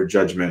pride or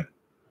judgment,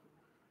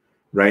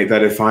 right?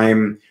 That if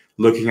I'm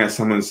looking at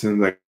someone's sins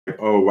like,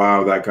 oh,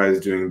 wow, that guy's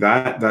doing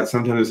that, that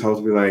sometimes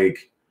helps me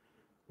like,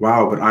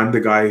 wow, but I'm the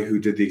guy who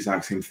did the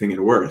exact same thing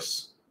and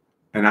worse,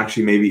 and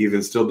actually maybe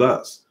even still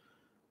does.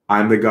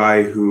 I'm the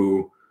guy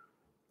who,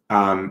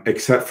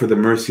 except for the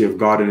mercy of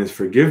God and his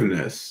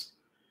forgiveness,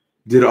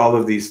 did all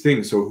of these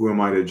things. So who am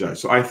I to judge?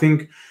 So I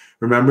think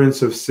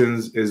remembrance of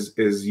sins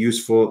is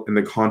useful in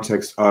the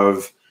context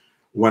of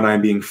when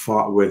I'm being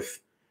fought with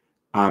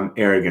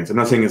arrogance. I'm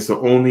not saying it's the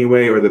only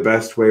way or the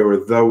best way or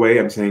the way.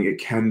 I'm saying it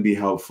can be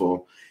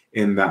helpful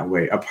in that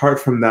way.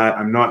 Apart from that,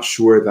 I'm not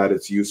sure that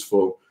it's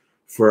useful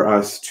for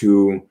us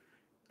to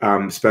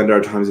spend our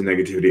times in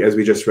negativity. As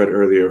we just read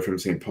earlier from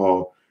St.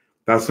 Paul,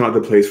 that's not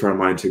the place for our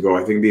mind to go. I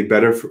think it'd be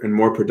better and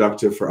more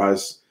productive for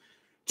us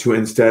to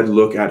instead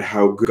look at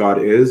how good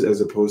God is, as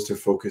opposed to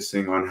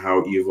focusing on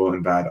how evil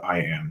and bad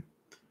I am.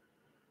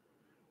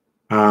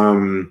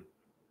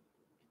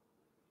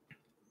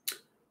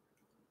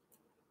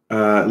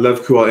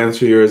 Levku, I'll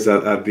answer yours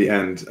at the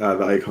end,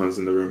 the icons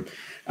in the room.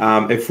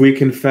 If we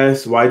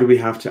confess, why do we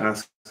have to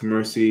ask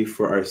mercy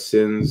for our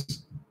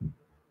sins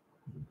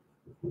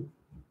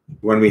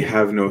when we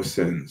have no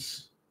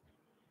sins?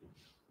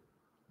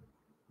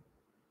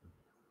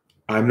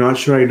 I'm not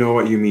sure I know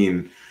what you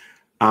mean.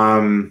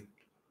 I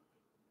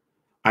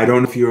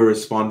don't know if you were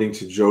responding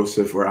to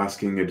Joseph or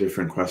asking a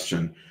different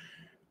question.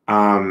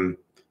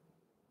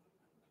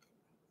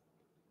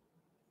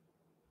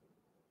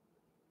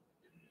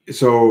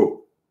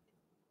 So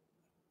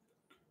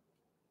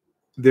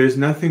there's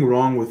nothing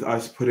wrong with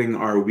us putting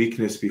our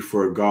weakness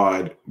before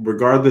God,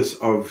 regardless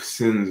of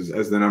sins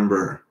as the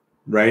number,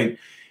 right?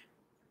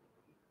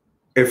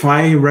 If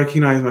I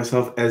recognize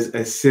myself as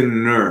a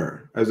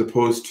sinner, as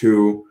opposed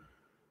to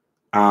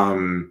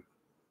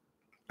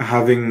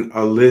having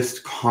a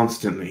list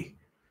constantly,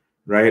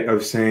 right,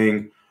 of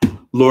saying,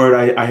 Lord,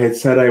 I had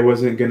said I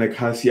wasn't going to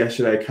cuss.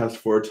 Yesterday I cussed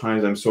 4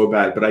 times. I'm so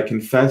bad. But I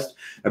confessed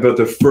about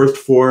the first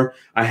 4.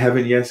 I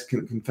haven't yet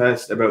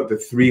confessed about the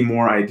 3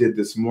 more I did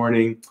this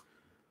morning.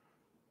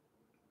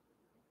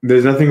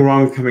 There's nothing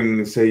wrong with coming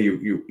and say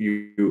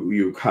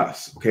you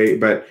cuss, okay?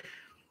 But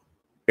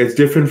it's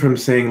different from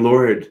saying,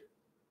 Lord,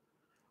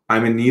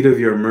 I'm in need of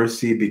your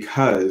mercy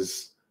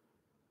because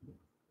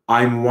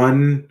I'm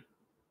one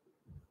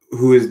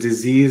who is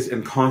diseased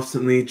and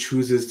constantly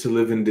chooses to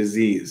live in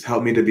disease.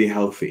 Help me to be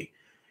healthy,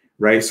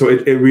 right? So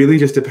it really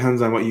just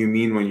depends on what you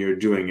mean when you're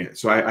doing it.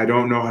 So I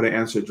don't know how to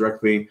answer it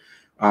directly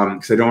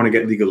because I don't want to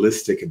get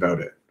legalistic about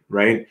it,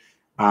 right?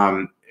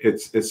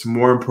 It's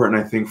more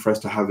important, I think, for us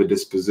to have a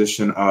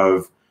disposition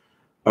of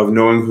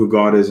knowing who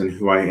God is and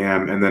who I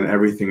am, and then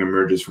everything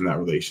emerges from that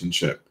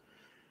relationship.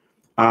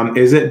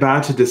 Is it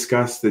bad to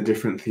discuss the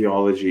different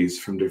theologies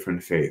from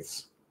different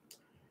faiths?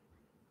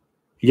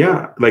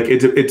 Yeah, like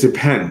it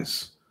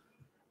depends,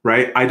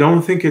 right? I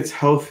don't think it's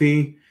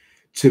healthy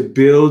to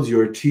build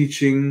your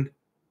teaching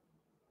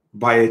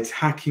by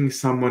attacking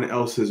someone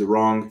else's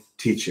wrong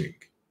teaching.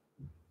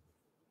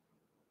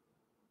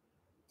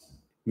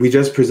 We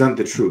just present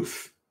the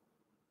truth.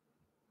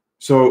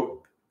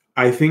 So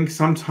I think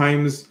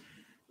sometimes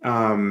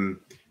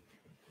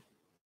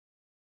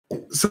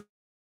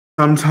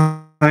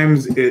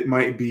sometimes it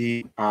might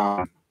be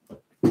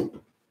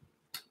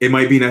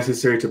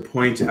necessary to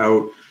point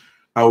out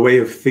a way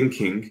of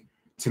thinking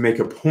to make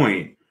a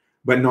point,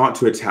 but not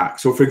to attack.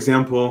 So for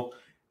example,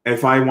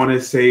 if I want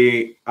to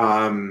say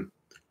I'm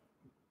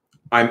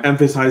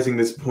emphasizing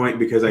this point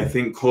because I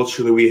think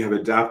culturally we have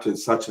adapted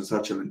such and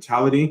such a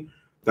mentality,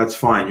 that's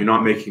fine. You're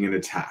not making an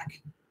attack,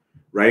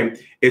 right?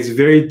 It's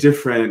very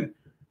different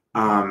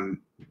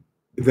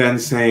than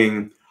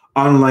saying,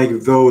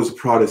 unlike those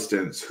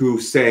Protestants who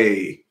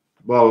say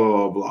blah, blah,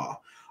 blah, blah,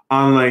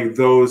 unlike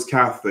those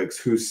Catholics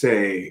who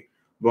say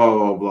blah,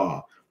 blah,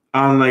 blah,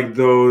 unlike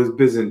those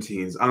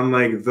Byzantines,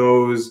 unlike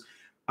those,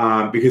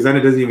 because then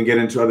it doesn't even get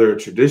into other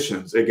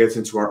traditions, it gets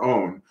into our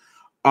own.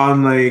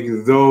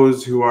 Unlike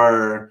those who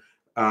are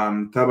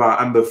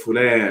Taba Amba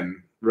Fulan,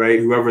 right?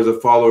 Whoever's a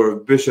follower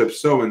of Bishop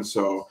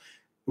so-and-so,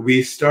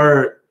 we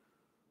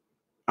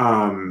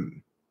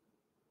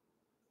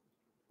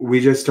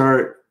just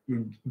start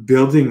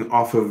building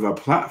off of a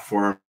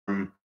platform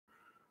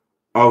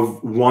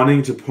of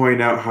wanting to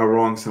point out how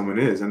wrong someone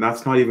is. And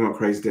that's not even what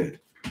Christ did,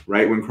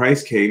 right? When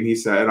Christ came, he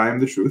said, I am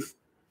the truth.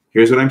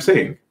 Here's what I'm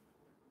saying,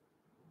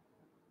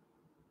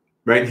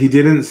 right? He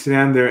didn't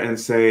stand there and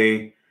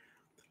say,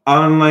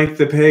 unlike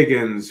the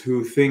pagans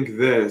who think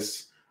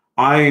this,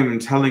 I am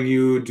telling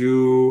you,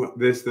 do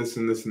this, this,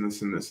 and this, and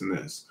this, and this, and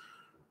this.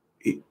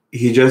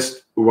 He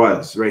just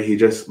was, right? He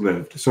just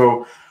lived.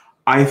 So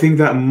I think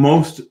that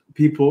most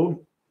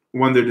people,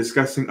 when they're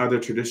discussing other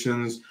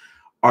traditions,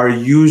 are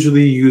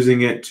usually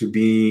using it to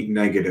be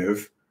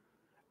negative.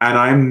 And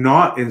I'm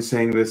not in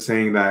saying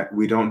that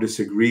we don't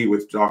disagree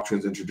with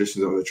doctrines and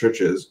traditions of other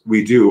churches.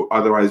 We do,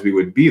 otherwise we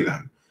would be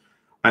them.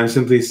 I'm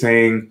simply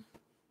saying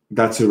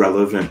that's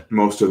irrelevant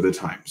most of the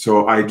time.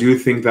 So I do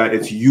think that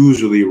it's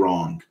usually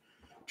wrong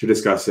to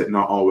discuss it,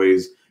 not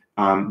always,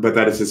 but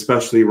that it's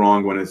especially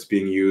wrong when it's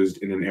being used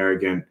in an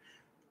arrogant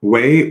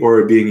way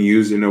or being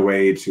used in a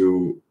way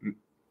to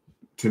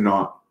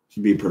not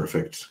be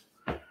perfect.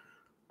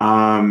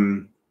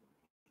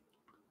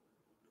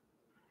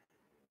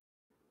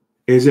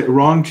 Is it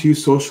wrong to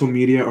use social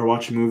media or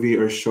watch a movie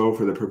or show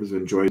for the purpose of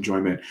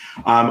enjoyment?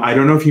 I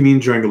don't know if you mean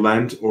during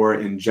Lent or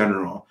in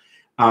general.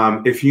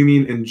 If you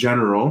mean in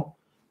general,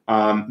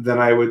 then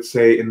I would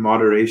say in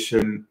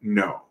moderation,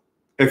 no.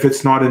 If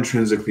it's not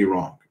intrinsically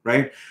wrong,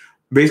 right?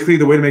 Basically,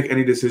 the way to make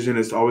any decision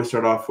is to always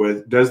start off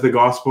with, does the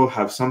gospel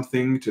have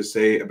something to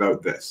say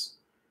about this?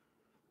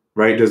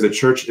 Right? Does the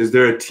church, is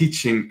there a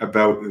teaching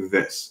about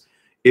this?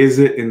 Is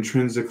it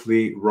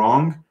intrinsically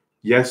wrong?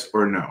 Yes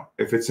or no?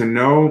 If it's a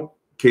no,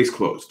 case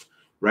closed,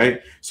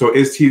 right? So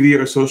is TV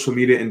or social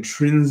media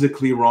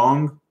intrinsically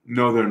wrong?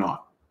 No, they're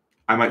not.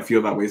 I might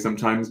feel that way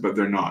sometimes, but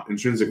they're not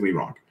intrinsically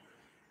wrong.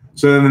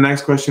 So then the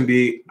next question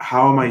be,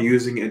 how am I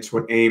using it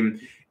to aim?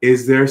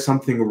 Is there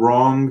something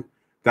wrong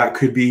that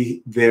could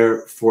be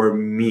there for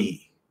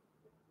me?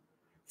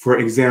 For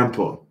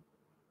example,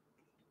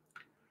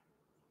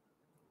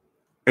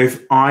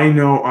 if I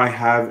know I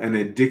have an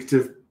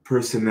addictive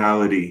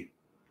personality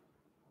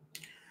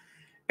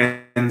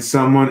and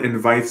someone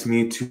invites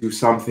me to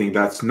something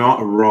that's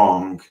not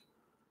wrong,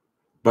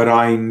 but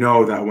I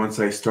know that once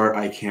I start,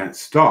 I can't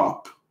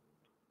stop,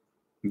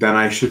 then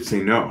I should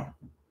say no.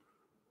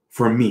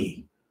 For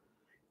me,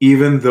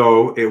 even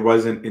though it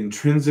wasn't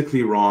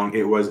intrinsically wrong,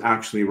 it was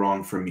actually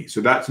wrong for me. So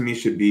that to me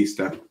should be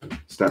step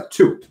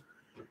 2,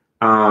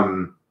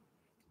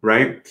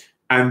 right?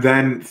 And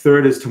then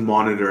third is to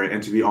monitor it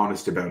and to be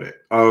honest about it.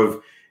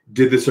 Of,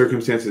 did the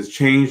circumstances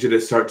change? Did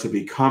it start to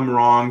become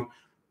wrong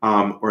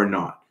or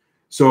not?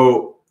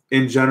 So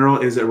in general,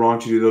 is it wrong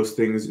to do those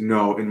things?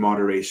 No, in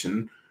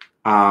moderation.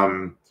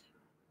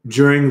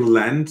 During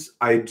Lent,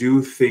 I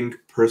do think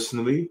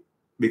personally,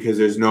 because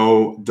there's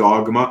no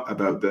dogma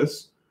about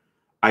this,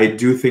 I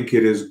do think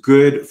it is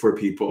good for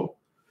people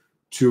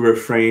to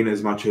refrain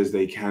as much as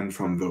they can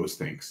from those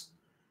things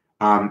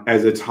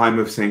as a time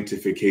of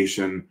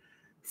sanctification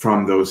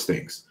from those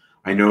things.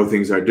 I know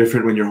things are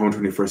different when you're home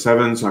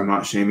 24/7, so I'm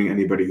not shaming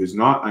anybody who's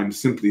not. I'm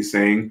simply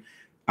saying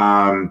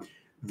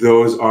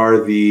those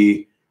are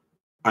the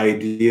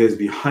ideas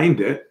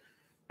behind it.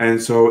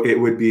 And so it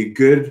would be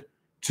good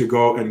to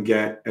go and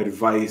get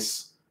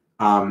advice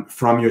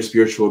from your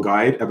spiritual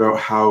guide about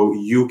how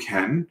you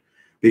can,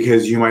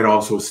 because you might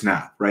also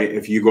snap, right?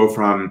 If you go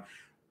from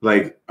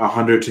like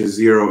 100 to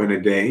 0 in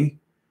a day,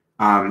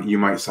 you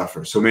might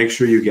suffer. So make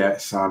sure you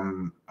get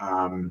some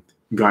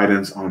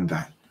guidance on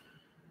that.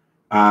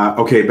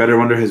 Okay, Better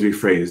Wonder has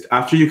rephrased.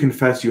 After you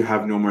confess, you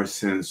have no more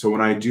sins. So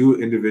when I do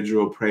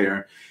individual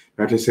prayer,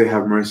 I have to say,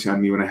 have mercy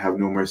on me when I have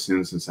no more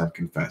sins since I've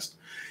confessed.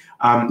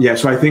 Yeah,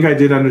 so I think I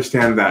did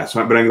understand that.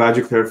 So, but I'm glad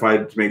you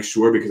clarified to make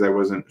sure, because I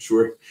wasn't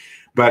sure.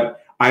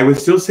 But I would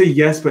still say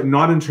yes, but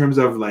not in terms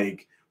of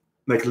like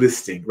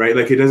listing, right?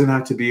 Like it doesn't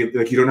have to be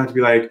like, you don't have to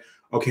be like,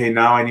 okay,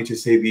 now I need to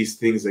say these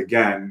things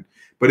again.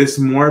 But it's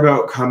more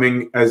about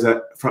coming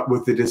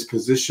with the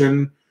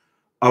disposition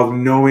of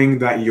knowing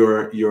that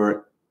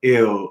you're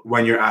ill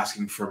when you're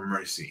asking for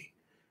mercy.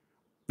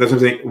 That's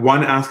what I'm saying.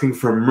 One, asking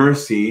for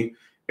mercy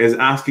is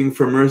asking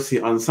for mercy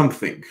on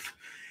something.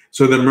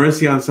 So the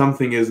mercy on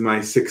something is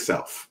my sick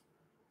self,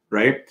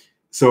 right?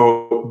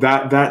 So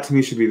that to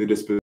me should be the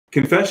disposition.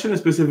 Confession of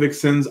specific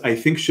sins, I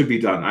think, should be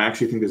done. I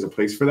actually think there's a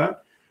place for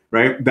that,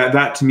 right?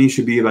 That to me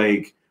should be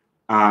like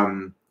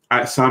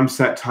at some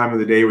set time of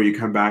the day where you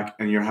come back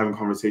and you're having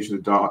conversations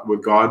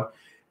with God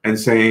and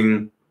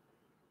saying,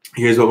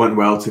 here's what went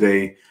well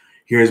today,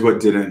 here's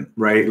what didn't,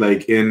 right?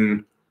 Like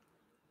in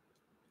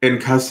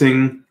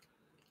cussing,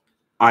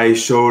 I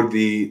showed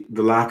the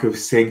lack of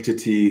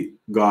sanctity,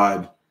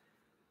 God,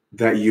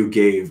 that you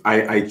gave.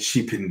 I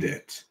cheapened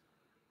it,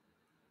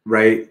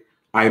 right?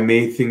 I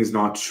made things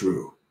not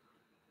true.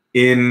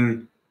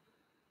 In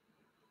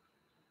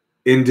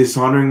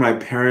dishonoring my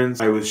parents,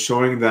 I was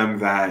showing them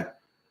that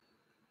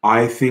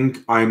I think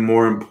I'm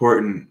more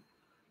important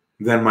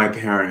than my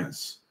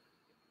parents.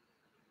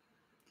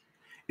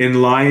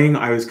 In lying,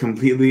 I was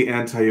completely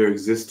anti your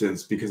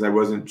existence because I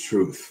wasn't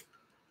truth.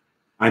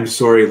 I'm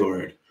sorry,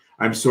 Lord.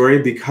 I'm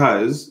sorry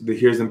because,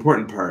 here's the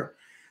important part,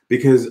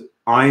 because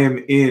I am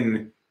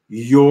in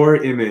your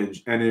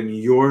image and in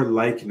your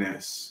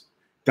likeness.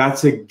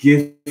 That's a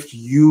gift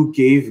you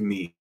gave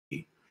me.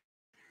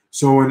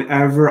 So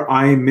whenever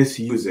I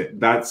misuse it,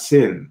 that's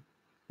sin.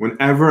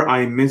 Whenever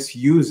I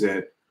misuse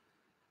it,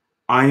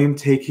 I am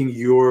taking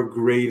your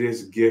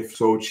greatest gift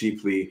so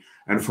cheaply,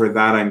 and for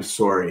that I'm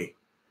sorry.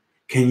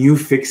 Can you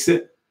fix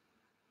it?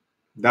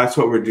 That's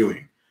what we're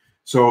doing.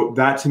 So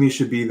that to me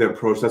should be the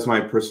approach. That's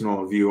my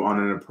personal view on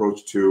an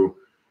approach to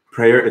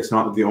prayer. It's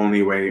not the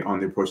only way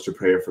on the approach to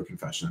prayer for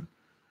confession.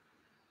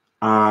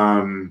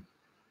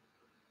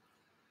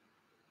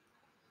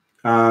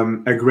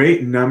 A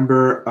great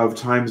number of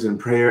times in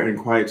prayer and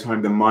quiet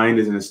time, the mind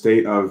is in a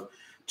state of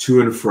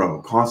to and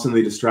fro,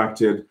 constantly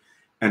distracted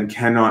and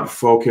cannot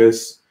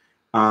focus.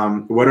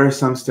 What are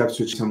some steps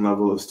to some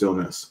level of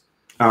stillness?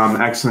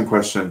 Excellent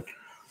question.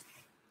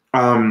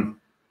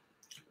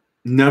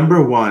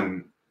 Number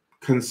one,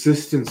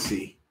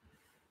 consistency,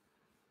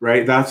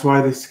 right? That's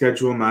why the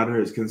schedule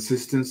matters.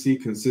 Consistency,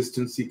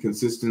 consistency,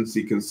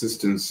 consistency,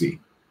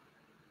 consistency.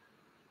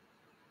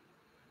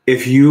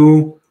 If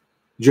you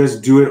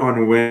just do it on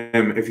a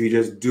whim, if you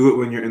just do it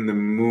when you're in the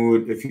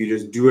mood, if you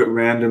just do it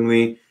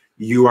randomly,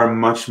 you are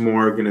much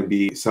more going to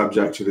be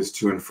subject to this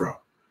to and fro.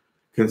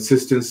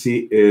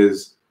 Consistency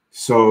is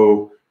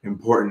so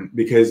important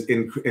because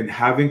in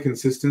having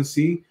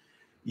consistency,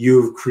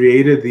 you've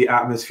created the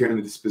atmosphere and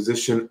the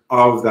disposition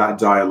of that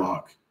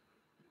dialogue.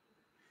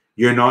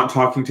 You're not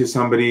talking to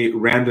somebody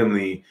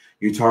randomly,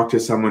 you talk to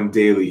someone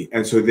daily.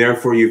 And so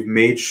therefore you've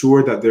made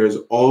sure that there's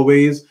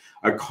always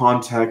a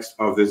context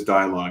of this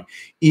dialogue.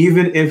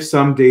 Even if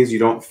some days you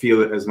don't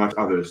feel it as much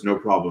others, no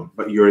problem,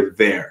 but you're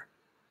there.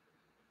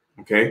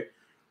 Okay?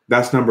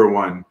 That's number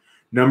one.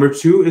 Number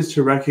two is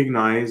to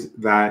recognize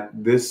that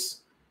this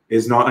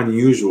is not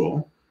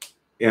unusual.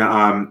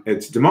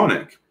 It's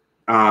demonic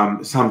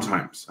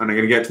sometimes. And I'm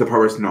going to get to the part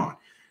where it's not.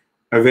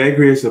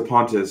 Evagrius of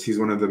Pontus, he's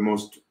one of the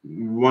most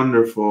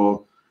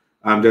wonderful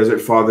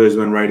desert fathers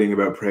when writing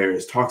about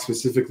prayers, talks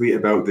specifically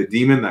about the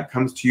demon that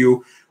comes to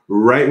you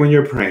right when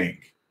you're praying,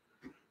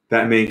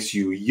 that makes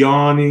you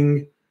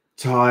yawning,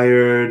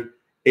 tired,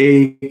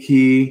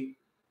 achy,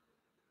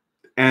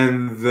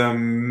 and the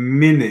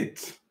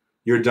minute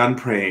you're done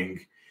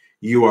praying,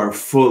 you are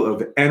full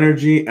of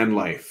energy and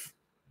life,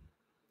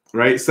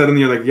 right?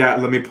 Suddenly you're like, yeah,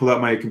 let me pull out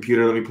my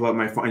computer, let me pull out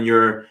my phone, and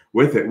you're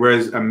with it.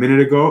 Whereas a minute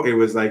ago, it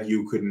was like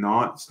you could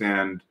not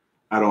stand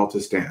at all to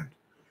stand.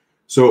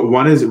 So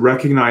one is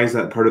recognize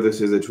that part of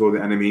this is a tool of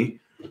the enemy,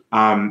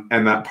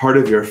 and that part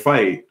of your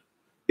fight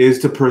is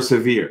to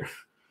persevere,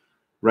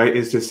 right?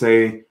 Is to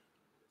say,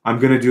 I'm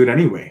going to do it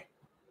anyway,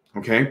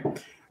 okay?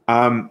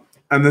 And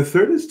the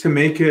third is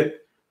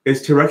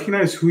to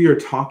recognize who you're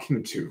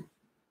talking to,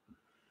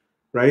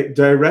 right?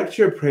 Direct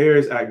your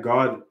prayers at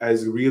God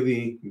as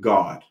really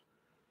God.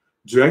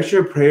 Direct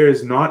your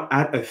prayers not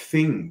at a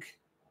thing,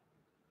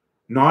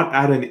 not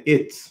at an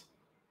it,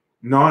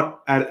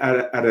 not at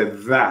a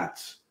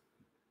that,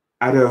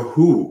 at a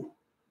who.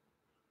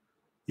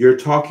 You're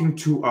talking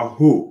to a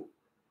who.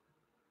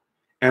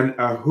 And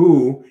a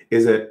who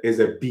is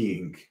a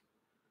being,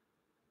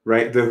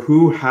 right? The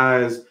who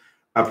has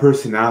a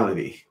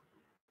personality,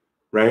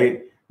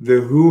 right?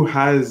 The who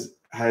has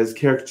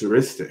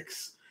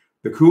characteristics.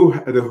 The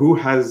who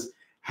has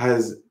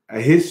a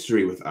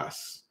history with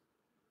us.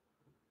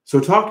 So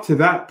talk to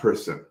that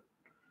person,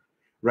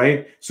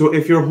 right? So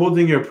if you're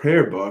holding your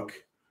prayer book,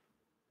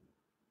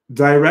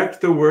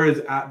 direct the words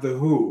at the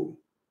who,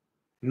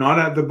 not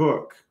at the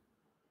book,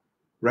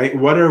 right?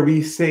 What are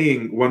we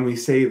saying when we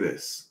say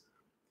this?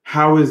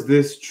 How is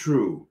this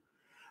true?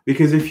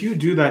 Because if you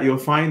do that, you'll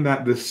find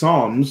that the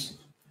Psalms,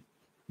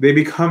 they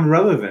become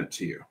relevant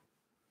to you.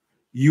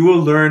 you will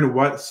learn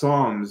what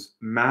Psalms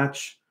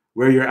match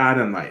where you're at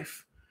in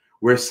life.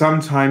 Where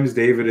sometimes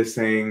David is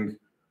saying,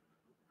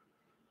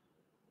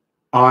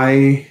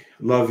 I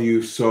love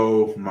you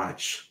so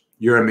much.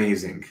 You're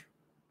amazing.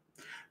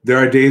 There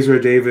are days where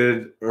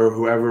David or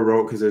whoever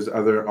wrote, because there's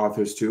other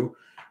authors too,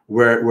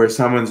 where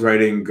someone's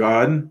writing,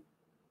 God,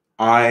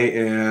 I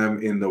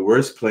am in the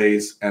worst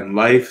place and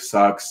life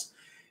sucks.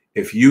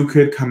 If you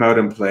could come out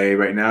and play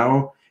right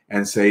now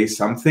and say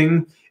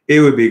something,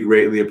 it would be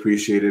greatly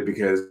appreciated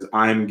because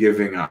I'm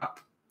giving up.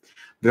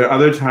 There are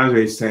other times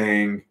where he's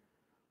saying,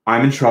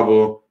 I'm in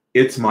trouble.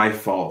 It's my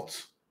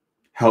fault.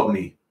 Help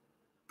me.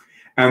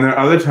 And there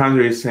are other times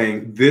where he's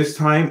saying, this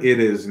time it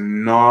is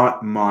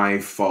not my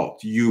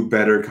fault. You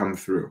better come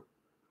through.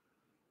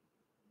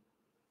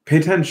 Pay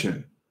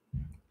attention,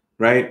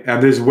 right?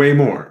 And there's way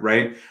more,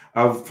 right?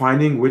 Of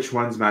finding which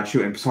ones match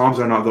you. And Psalms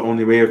are not the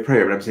only way of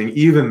prayer, but I'm saying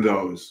even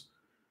those,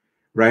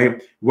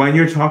 right? When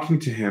you're talking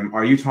to him,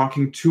 are you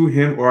talking to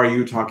him or are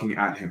you talking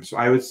at him? So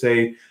I would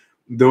say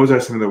those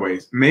are some of the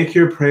ways. Make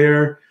your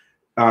prayer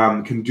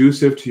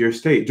conducive to your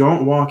state.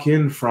 Don't walk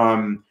in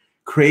from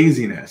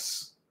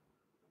craziness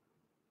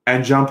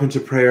and jump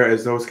into prayer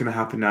as though it's going to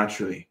happen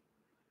naturally,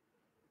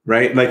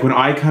 right? Like when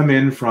I come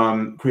in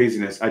from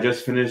craziness, I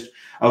just finished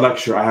a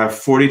lecture. I have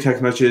 40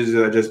 text messages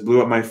that just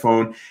blew up my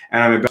phone,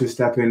 and I'm about to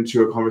step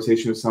into a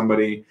conversation with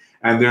somebody,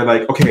 and they're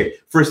like, okay,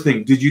 first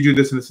thing, did you do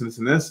this and this and this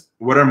and this?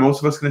 What are most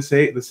of us going to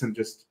say? Listen,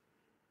 just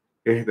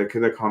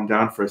could I calm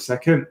down for a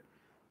second?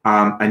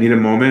 I need a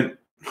moment.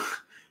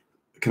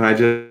 Can I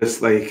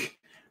just like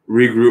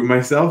regroup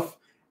myself?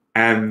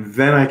 And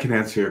then I can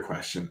answer your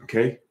question,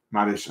 okay?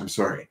 Madish, I'm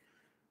sorry.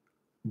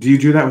 Do you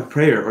do that with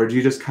prayer, or do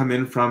you just come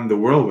in from the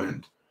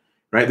whirlwind,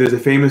 right? There's a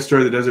famous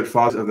story, the Desert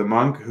Fathers, of the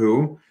monk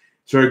who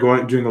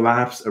started doing the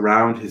laps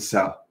around his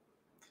cell.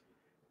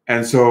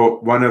 And so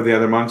one of the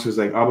other monks was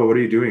like, Abba, what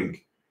are you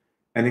doing?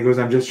 And he goes,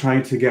 I'm just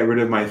trying to get rid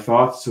of my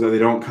thoughts so that they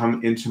don't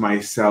come into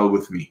my cell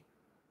with me.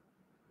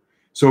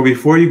 So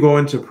before you go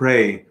into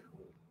pray,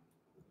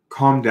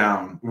 calm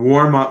down,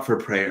 warm up for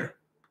prayer.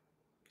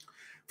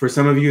 For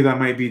some of you, that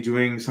might be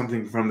doing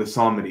something from the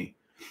psalmody.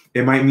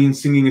 It might mean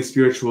singing a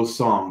spiritual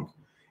song.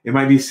 It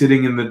might be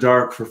sitting in the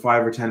dark for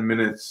 5 or 10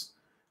 minutes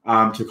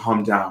to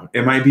calm down.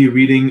 It might be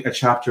reading a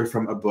chapter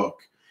from a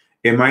book.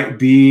 It might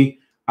be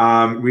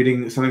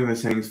reading something from the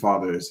Sayings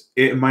Fathers.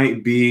 It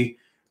might be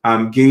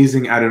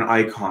gazing at an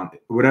icon.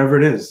 Whatever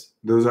it is,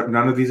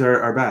 none of these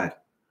are bad.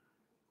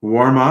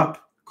 Warm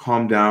up,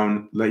 calm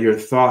down, let your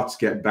thoughts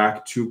get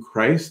back to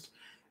Christ,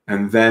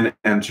 and then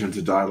enter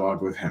into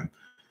dialogue with him.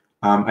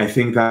 I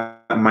think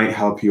that might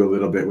help you a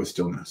little bit with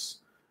stillness.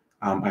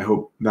 I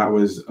hope that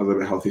was a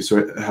little bit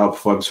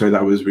helpful. I'm sorry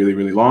that was really,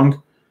 really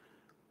long.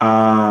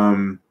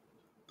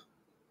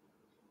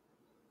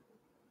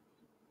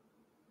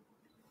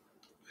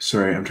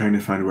 Sorry, I'm trying to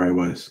find where I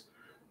was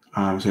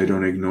so I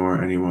don't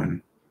ignore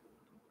anyone.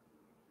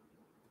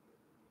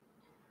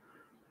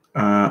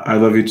 I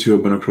love you too,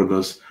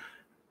 Abunakrodos.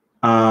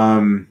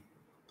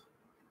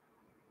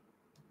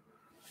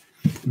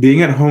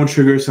 Being at home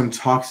triggers some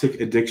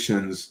toxic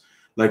addictions,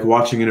 like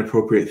watching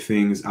inappropriate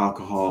things,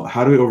 alcohol.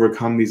 How do we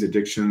overcome these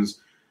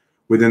addictions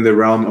within the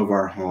realm of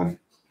our home?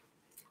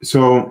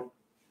 So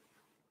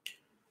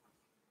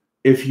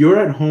if you're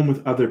at home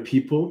with other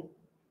people,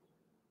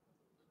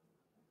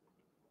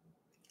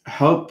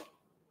 help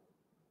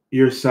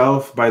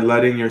yourself by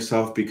letting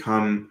yourself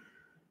become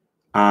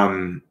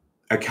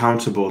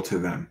accountable to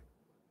them.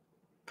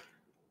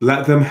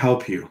 Let them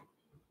help you.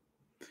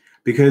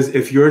 Because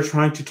if you're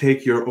trying to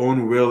take your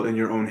own will in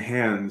your own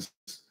hands,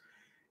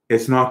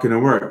 it's not going to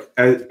work.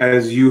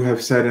 As you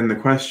have said in the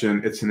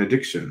question, it's an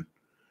addiction.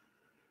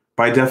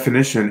 By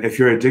definition, if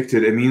you're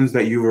addicted, it means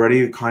that you've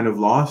already kind of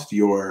lost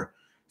your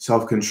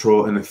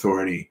self-control and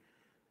authority.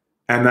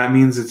 And that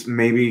means it's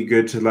maybe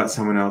good to let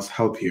someone else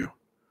help you.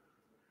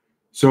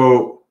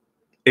 So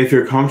if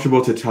you're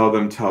comfortable to tell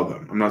them, tell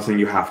them. I'm not saying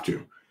you have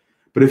to.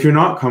 But if you're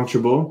not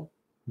comfortable,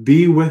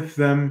 be with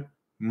them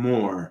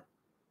more,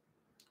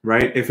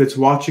 right? If it's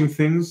watching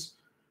things,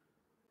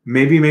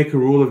 maybe make a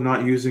rule of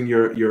not using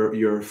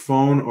your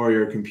phone or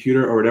your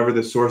computer or whatever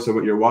the source of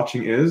what you're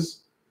watching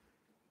is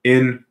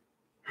in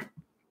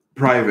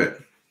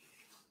private,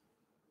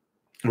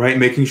 right?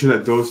 Making sure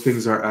that those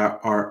things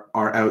are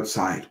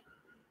outside,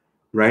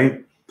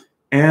 right?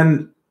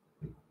 And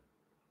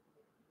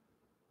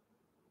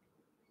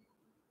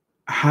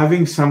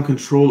having some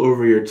control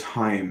over your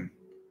time,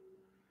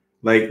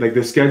 like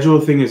the schedule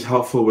thing is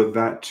helpful with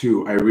that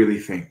too, I really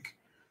think.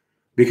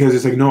 Because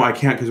it's like, no, I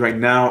can't because right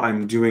now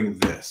I'm doing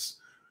this.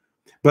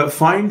 But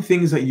find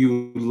things that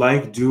you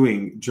like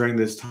doing during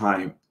this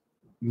time,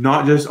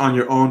 not just on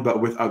your own, but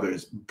with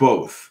others,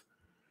 both.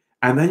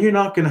 And then you're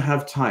not going to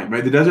have time,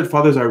 right? The Desert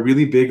Fathers are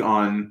really big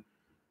on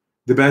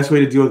the best way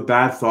to deal with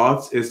bad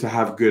thoughts is to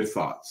have good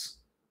thoughts.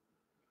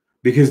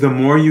 Because the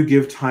more you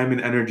give time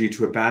and energy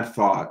to a bad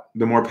thought,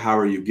 the more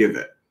power you give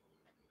it,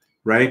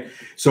 right?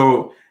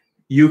 So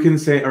you can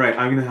say, all right,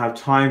 I'm going to have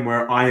time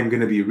where I am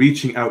going to be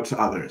reaching out to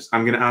others.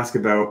 I'm going to ask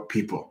about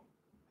people.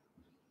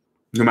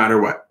 no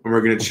matter what. And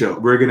we're going to chill.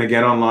 We're going to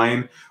get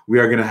online. We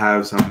are going to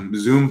have some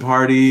Zoom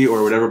party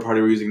or whatever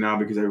party we're using now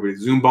because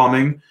everybody's Zoom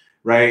bombing,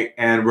 right?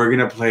 And we're going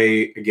to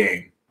play a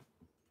game,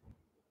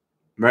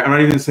 right? I'm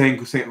not even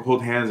saying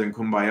hold hands and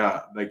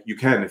kumbaya. Like, you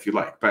can if you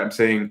like, but I'm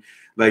saying,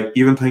 like,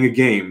 even playing a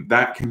game,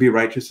 that can be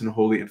righteous and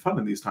holy and fun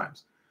in these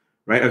times,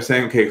 right? I'm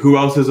saying, okay, who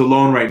else is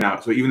alone right now?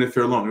 So even if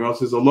you're alone, who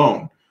else is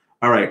alone?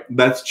 All right,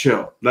 let's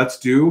chill. Let's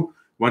do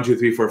 1, 2,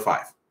 3, 4,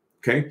 5.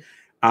 Okay.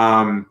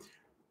 Find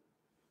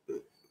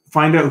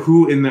out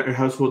who in their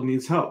household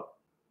needs help,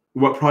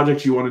 what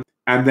project you want to,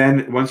 and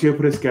then once you have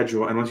put a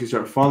schedule and once you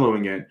start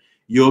following it,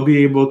 you'll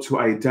be able to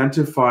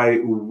identify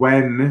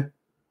when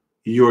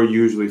you're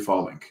usually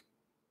falling,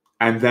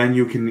 and then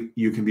you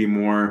can be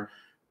more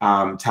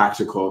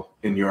tactical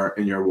in your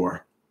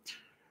war.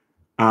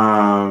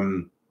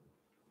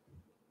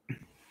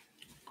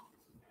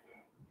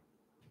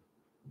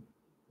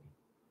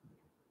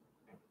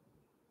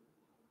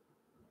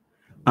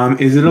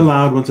 Is it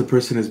allowed once a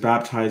person is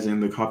baptized in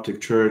the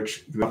Coptic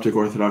church, the Coptic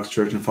Orthodox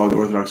church, and follow the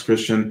Orthodox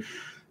Christian,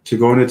 to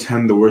go and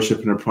attend the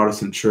worship in a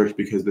Protestant church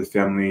because the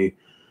family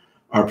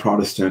are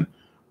Protestant?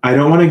 I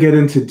don't want to get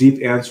into deep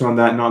answer on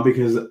that, not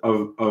because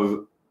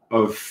of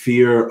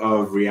fear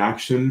of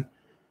reaction,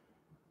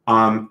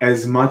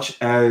 as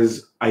much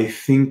as I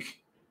think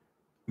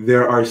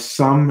there are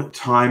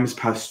sometimes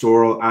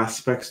pastoral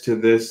aspects to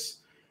this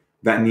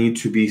that need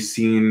to be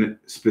seen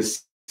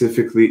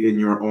specifically in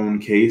your own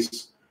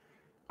case.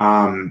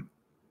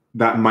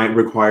 That might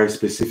require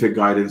specific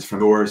guidance from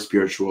your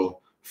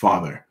spiritual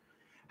father.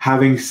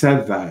 Having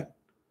said that,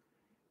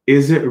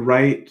 is it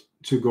right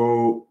to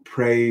go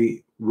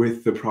pray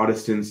with the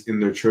Protestants in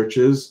their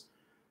churches?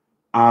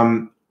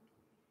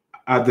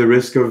 At the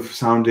risk of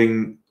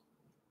sounding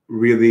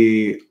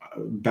really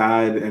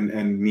bad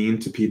and mean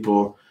to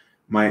people,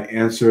 my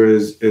answer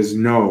is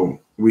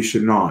no, we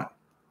should not.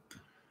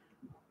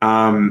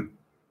 And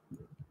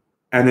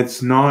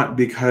it's not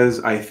because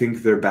I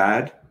think they're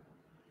bad.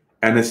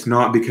 And it's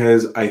not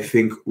because I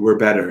think we're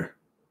better.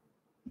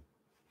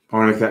 I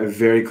want to make that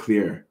very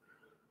clear.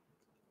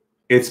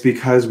 It's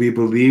because we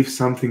believe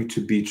something to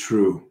be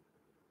true.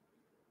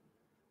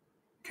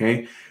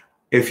 Okay?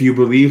 If you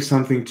believe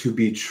something to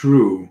be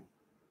true,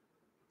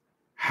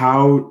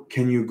 how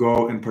can you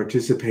go and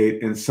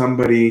participate in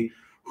somebody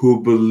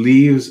who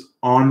believes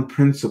on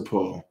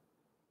principle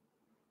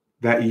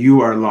that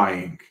you are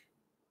lying?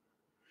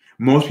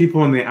 Most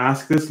people, when they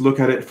ask this, look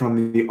at it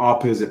from the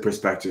opposite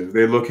perspective.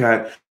 They look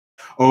at,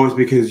 oh, it's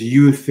because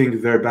you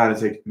think they're bad.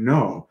 It's like,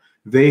 no,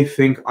 they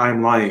think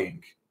I'm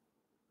lying,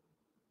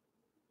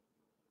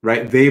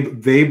 right?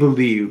 They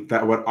believe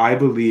that what I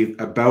believe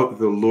about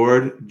the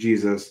Lord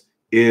Jesus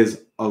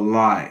is a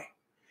lie.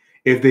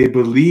 If they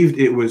believed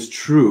it was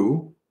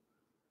true,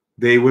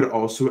 they would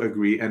also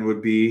agree and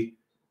would be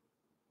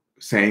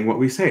saying what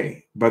we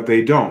say, but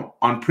they don't.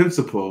 On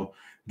principle,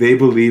 they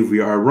believe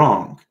we are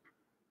wrong,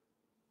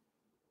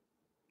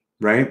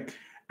 right?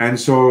 And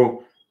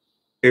so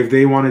if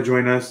they want to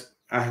join us,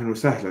 ahlan wa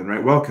sahlan,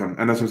 right? Welcome.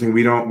 And that's what I'm saying.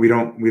 We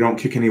don't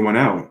kick anyone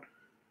out.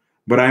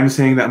 But I'm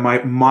saying that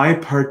my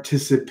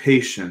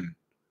participation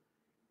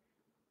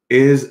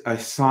is a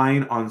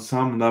sign on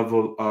some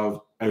level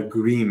of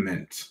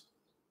agreement.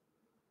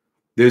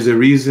 There's a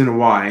reason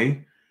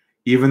why,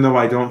 even though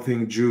I don't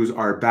think Jews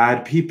are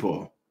bad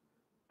people,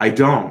 I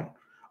don't.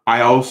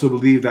 I also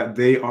believe that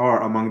they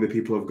are among the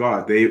people of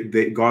God.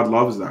 God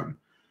loves them.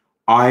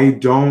 I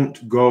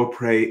don't go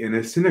pray in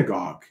a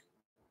synagogue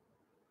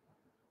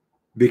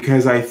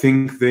because I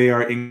think they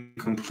are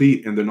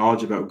incomplete in their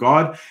knowledge about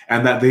God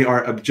and that they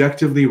are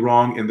objectively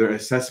wrong in their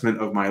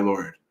assessment of my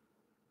Lord.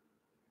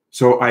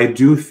 So I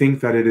do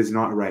think that it is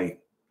not right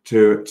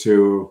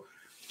to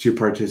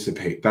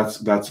participate.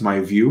 That's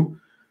my view.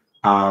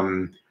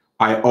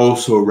 I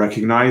also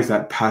recognize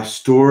that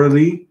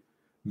pastorally,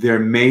 there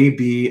may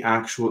be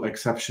actual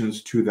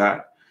exceptions to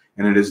that,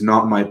 and it is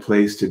not my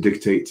place to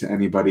dictate to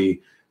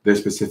anybody their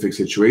specific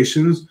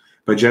situations,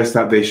 but just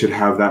that they should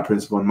have that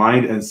principle in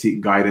mind and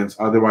seek guidance.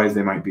 Otherwise,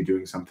 they might be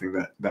doing something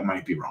that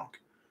might be wrong.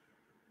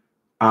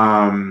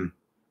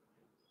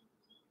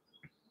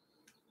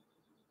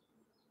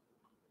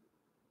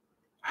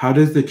 How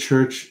does the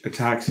church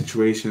attack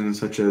situations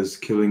such as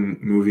killing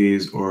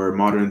movies or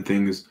modern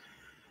things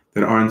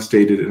that aren't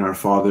stated in our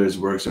fathers'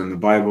 works or in the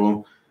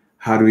Bible?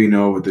 How do we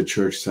know what the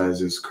church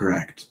says is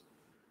correct?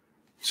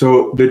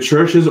 So the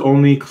church is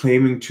only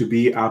claiming to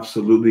be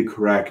absolutely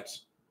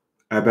correct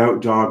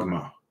about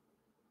dogma.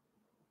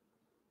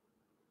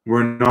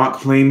 We're not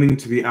claiming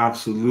to be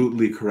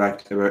absolutely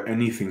correct about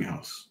anything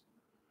else.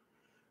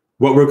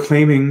 What we're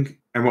claiming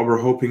and what we're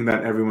hoping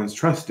that everyone's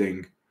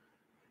trusting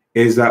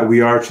is that we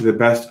are, to the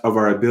best of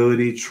our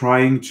ability,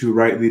 trying to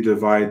rightly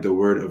divide the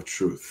word of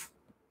truth.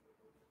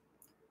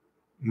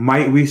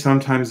 Might we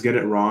sometimes get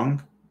it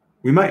wrong?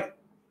 We might.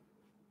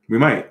 We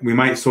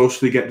might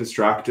socially get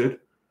distracted,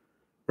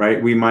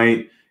 right? We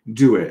might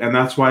do it. And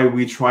that's why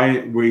we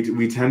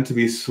tend to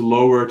be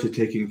slower to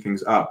taking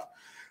things up,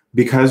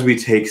 because we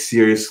take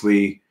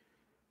seriously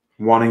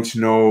wanting to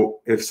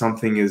know if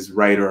something is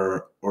right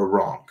or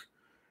wrong.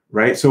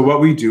 right? So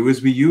what we do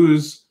is we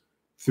use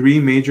three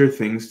major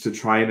things to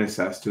try and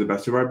assess to the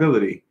best of our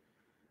ability.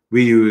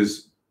 We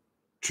use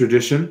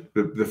tradition,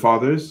 the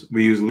fathers,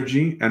 we use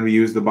liturgy, and we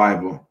use the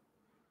Bible.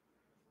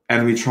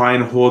 And we try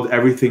and hold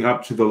everything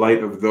up to the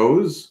light of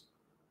those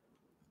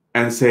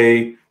and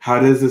say, how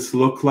does this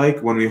look like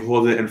when we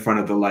hold it in front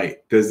of the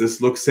light? Does this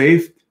look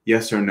safe?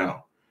 Yes or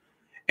no?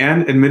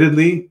 And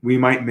admittedly, we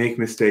might make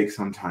mistakes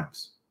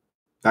sometimes.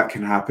 That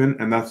can happen,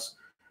 and that's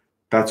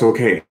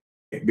okay,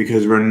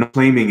 because we're not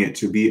claiming it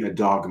to be a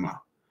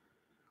dogma.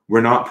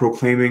 We're not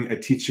proclaiming a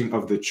teaching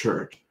of the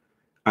church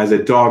as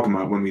a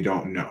dogma when we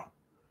don't know,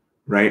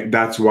 right?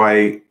 That's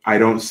why I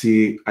don't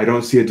see a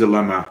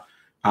dilemma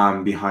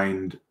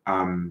behind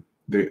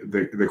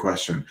the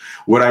question.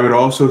 What I would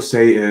also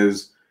say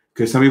is,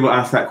 because some people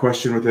ask that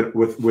question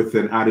with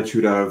an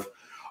attitude of,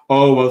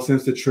 oh, well,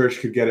 since the church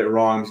could get it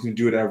wrong, I'm just going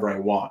to do whatever I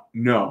want.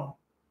 No.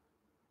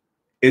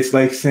 It's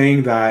like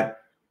saying that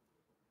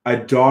a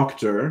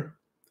doctor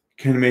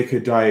can make a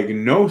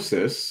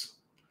diagnosis,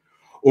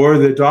 or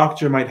the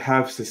doctor might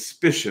have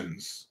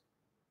suspicions,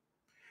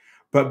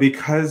 but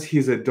because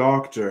he's a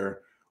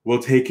doctor,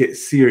 will take it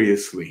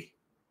seriously.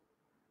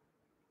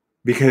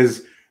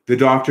 Because the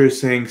doctor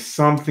is saying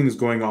something's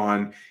going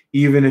on,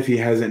 even if he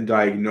hasn't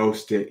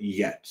diagnosed it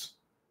yet.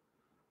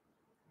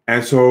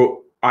 And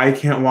so I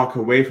can't walk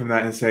away from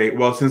that and say,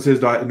 well, since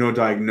there's no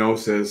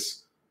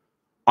diagnosis,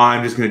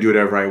 I'm just going to do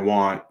whatever I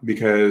want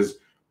because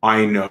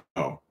I know.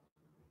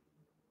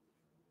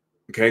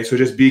 Okay, so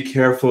just be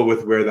careful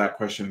with where that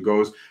question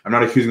goes. I'm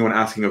not accusing anyone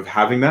asking of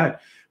having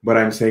that, but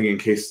I'm saying in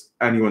case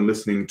anyone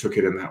listening took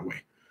it in that way.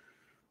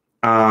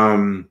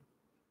 Now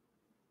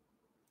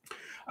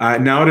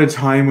at a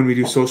time when we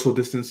do social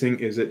distancing,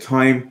 is it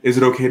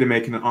okay to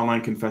make an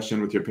online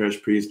confession with your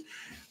parish priest,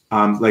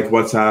 like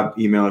WhatsApp,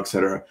 email,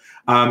 etc.?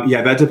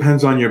 Yeah, that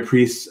depends on your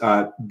priest's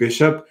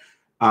bishop.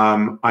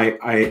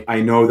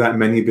 I know that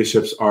many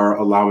bishops are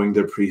allowing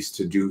their priests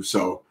to do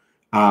so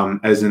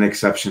as an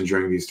exception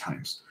during these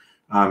times.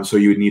 So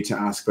you would need to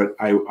ask, but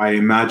I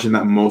imagine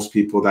that most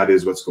people, that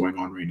is what's going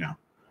on right now.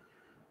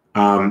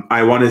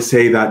 I want to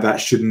say that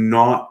should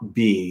not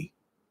be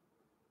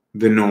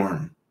the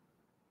norm.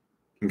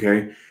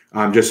 Okay,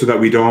 just so that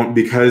we don't,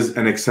 because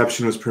an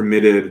exception was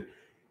permitted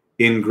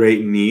in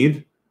great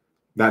need,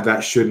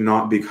 that should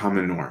not become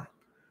a norm,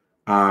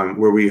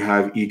 where we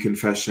have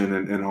e-confession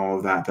and all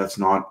of that. That's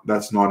not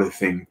a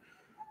thing.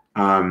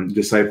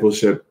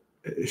 Discipleship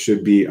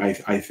should be, I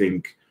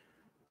think,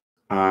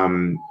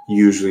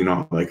 usually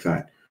not like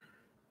that.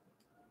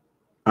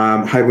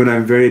 Hi, when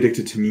I'm very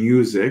addicted to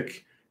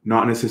music,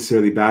 not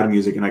necessarily bad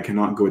music, and I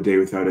cannot go a day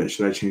without it,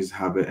 should I change the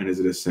habit, and is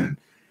it a sin?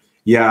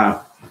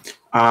 Yeah.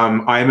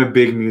 I'm a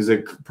big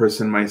music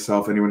person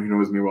myself. Anyone who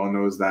knows me well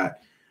knows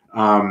that.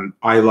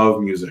 I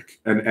love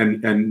music,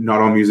 and not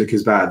all music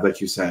is bad,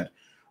 like you said.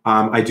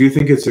 I do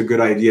think it's a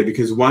good idea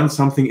because once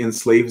something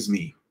enslaves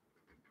me,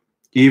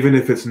 even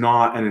if it's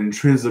not an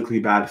intrinsically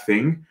bad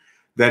thing,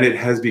 then it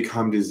has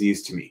become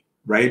disease to me,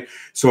 right?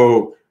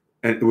 So,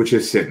 which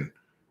is sin.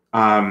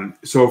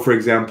 So, for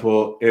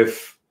example,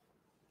 if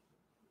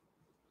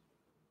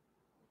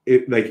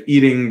like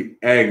eating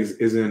eggs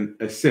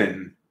isn't a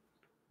sin,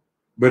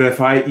 but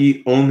if I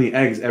eat only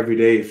eggs every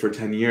day for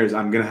 10 years,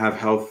 I'm going to have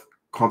health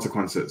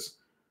consequences,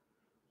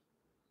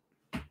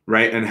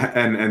 right?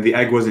 And the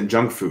egg wasn't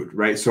junk food,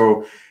 right?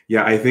 So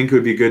yeah, I think it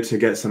would be good to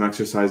get some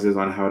exercises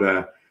on how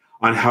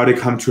to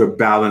come to a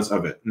balance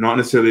of it, not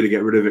necessarily to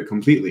get rid of it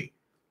completely,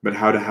 but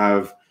how to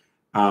have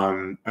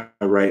a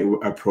right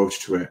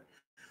approach to it.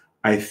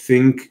 I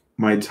think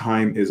my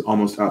time is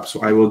almost up,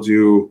 so I will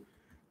do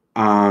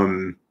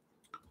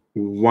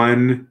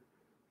one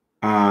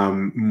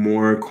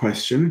more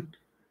question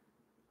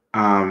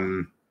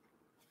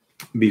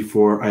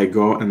before I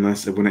go,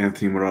 unless when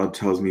Antony Paul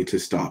tells me to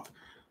stop.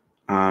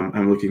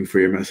 I'm looking for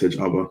your message,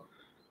 Abba.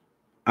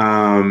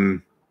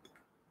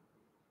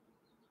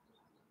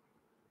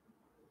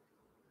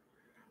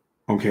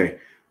 Okay.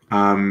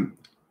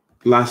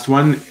 Last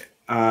one.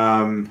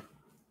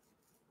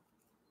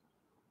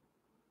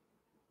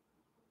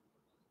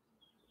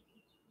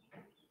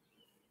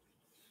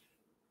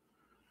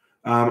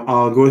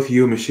 I'll go with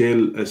you,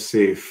 Michelle, as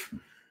safe.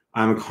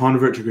 I'm a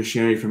convert to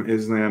Christianity from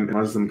Islam, a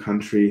Muslim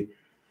country,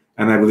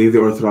 and I believe the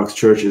Orthodox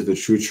Church is the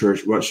true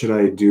church. What should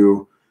I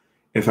do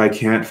if I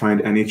can't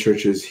find any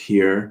churches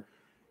here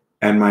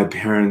and my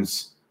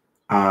parents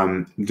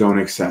don't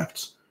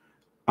accept?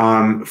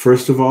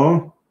 First of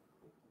all,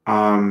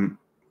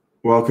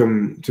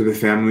 welcome to the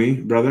family,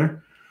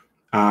 brother.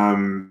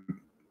 And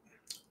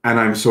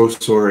I'm so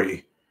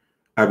sorry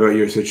about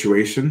your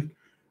situation.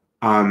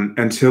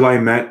 Until I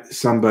met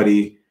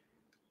somebody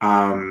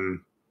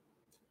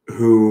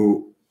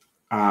who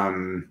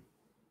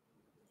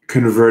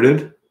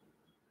converted,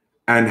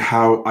 and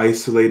how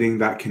isolating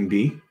that can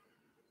be,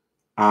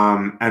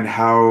 and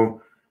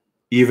how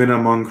even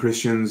among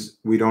Christians,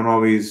 we don't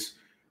always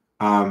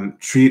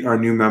treat our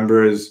new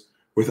members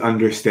with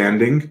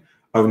understanding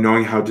of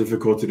knowing how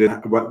difficult it is,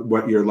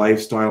 what your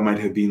lifestyle might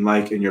have been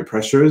like and your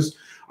pressures.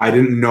 I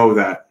didn't know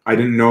that. I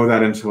didn't know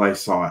that until I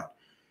saw it.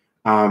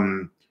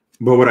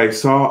 But what I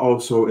saw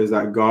also is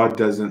that God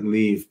doesn't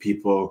leave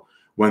people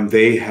when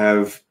they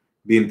have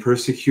been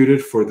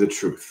persecuted for the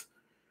truth.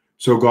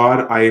 So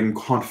God, I am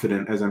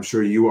confident, as I'm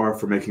sure you are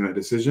for making that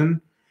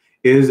decision,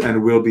 is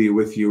and will be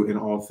with you in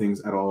all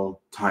things at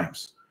all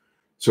times.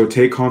 So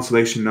take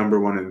consolation number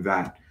one in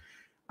that.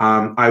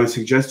 I would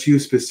suggest to you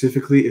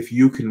specifically if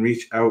you can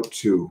reach out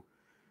to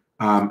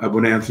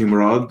Abuna Antony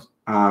Murad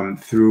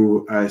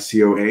through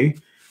COA.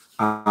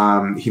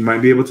 He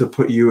might be able to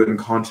put you in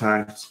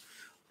contact,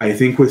 I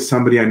think, with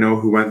somebody I know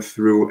who went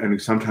through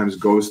and sometimes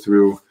goes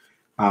through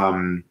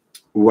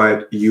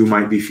what you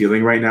might be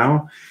feeling right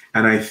now.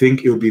 And I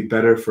think it would be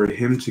better for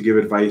him to give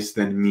advice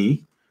than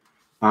me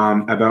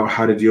about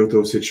how to deal with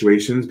those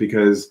situations,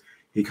 because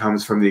he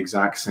comes from the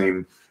exact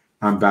same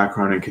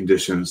background and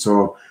conditions.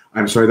 So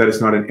I'm sorry that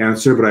it's not an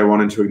answer, but I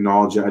wanted to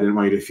acknowledge it. I didn't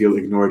want you to feel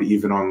ignored,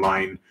 even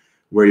online,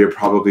 where you're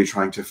probably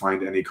trying to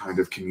find any kind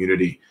of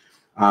community.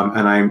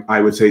 And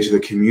I would say to the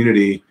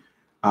community,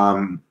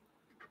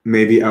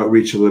 maybe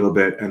outreach a little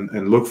bit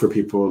and look for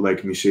people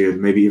like Michel,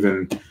 maybe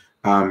even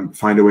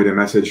find a way to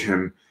message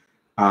him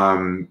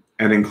and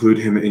include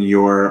him in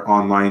your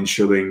online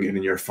chilling and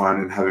in your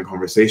fun and having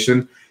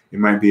conversation. It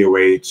might be a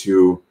way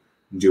to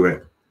do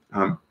it.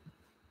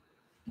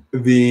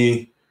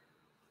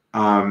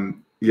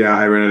 Yeah,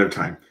 I ran out of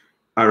time.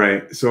 All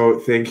right, so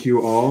thank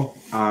you all.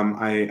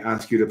 I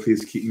ask you to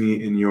please keep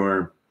me in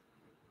your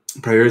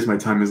prayers. My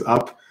time is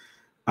up.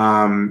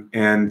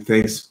 And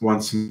thanks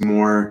once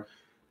more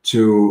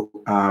to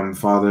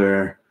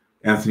Father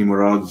Antony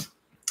Murad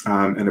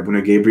and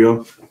Abuna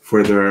Gabriel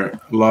for their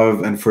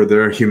love and for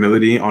their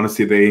humility.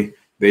 Honestly,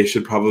 they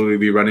should probably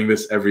be running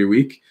this every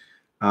week.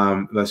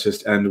 Let's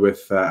just end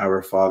with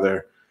our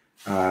Father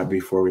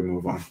before we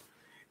move on.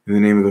 In the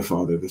name of the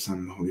Father, the Son,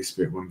 and the Holy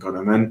Spirit, one God,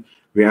 amen.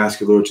 We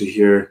ask you, Lord, to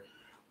hear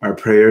our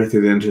prayer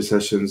through the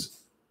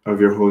intercessions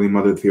of your Holy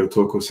Mother,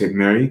 Theotokos, St.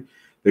 Mary,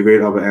 the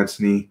great Abba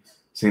Antony,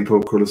 St.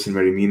 Pope Carlos, and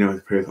Mary Mina,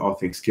 with prayer with all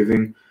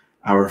thanksgiving.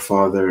 Our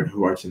Father,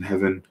 who art in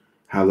heaven,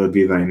 hallowed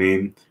be thy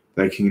name.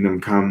 Thy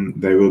kingdom come,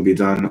 thy will be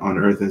done on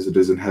earth as it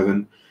is in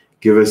heaven.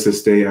 Give us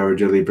this day our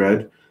daily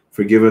bread.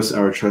 Forgive us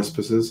our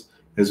trespasses,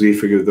 as we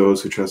forgive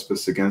those who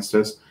trespass against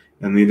us.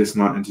 And lead us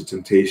not into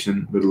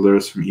temptation, but deliver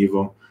us from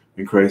evil.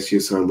 In Christ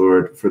Jesus our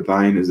Lord, for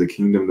thine is the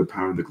kingdom, the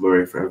power, and the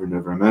glory forever and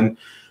ever. Amen.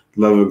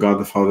 The love of God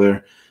the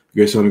Father, the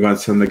grace of God the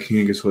Son, the King,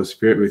 and His Holy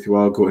Spirit, with you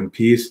all. Go in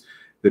peace.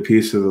 The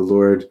peace of the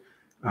Lord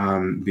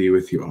be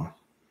with you all.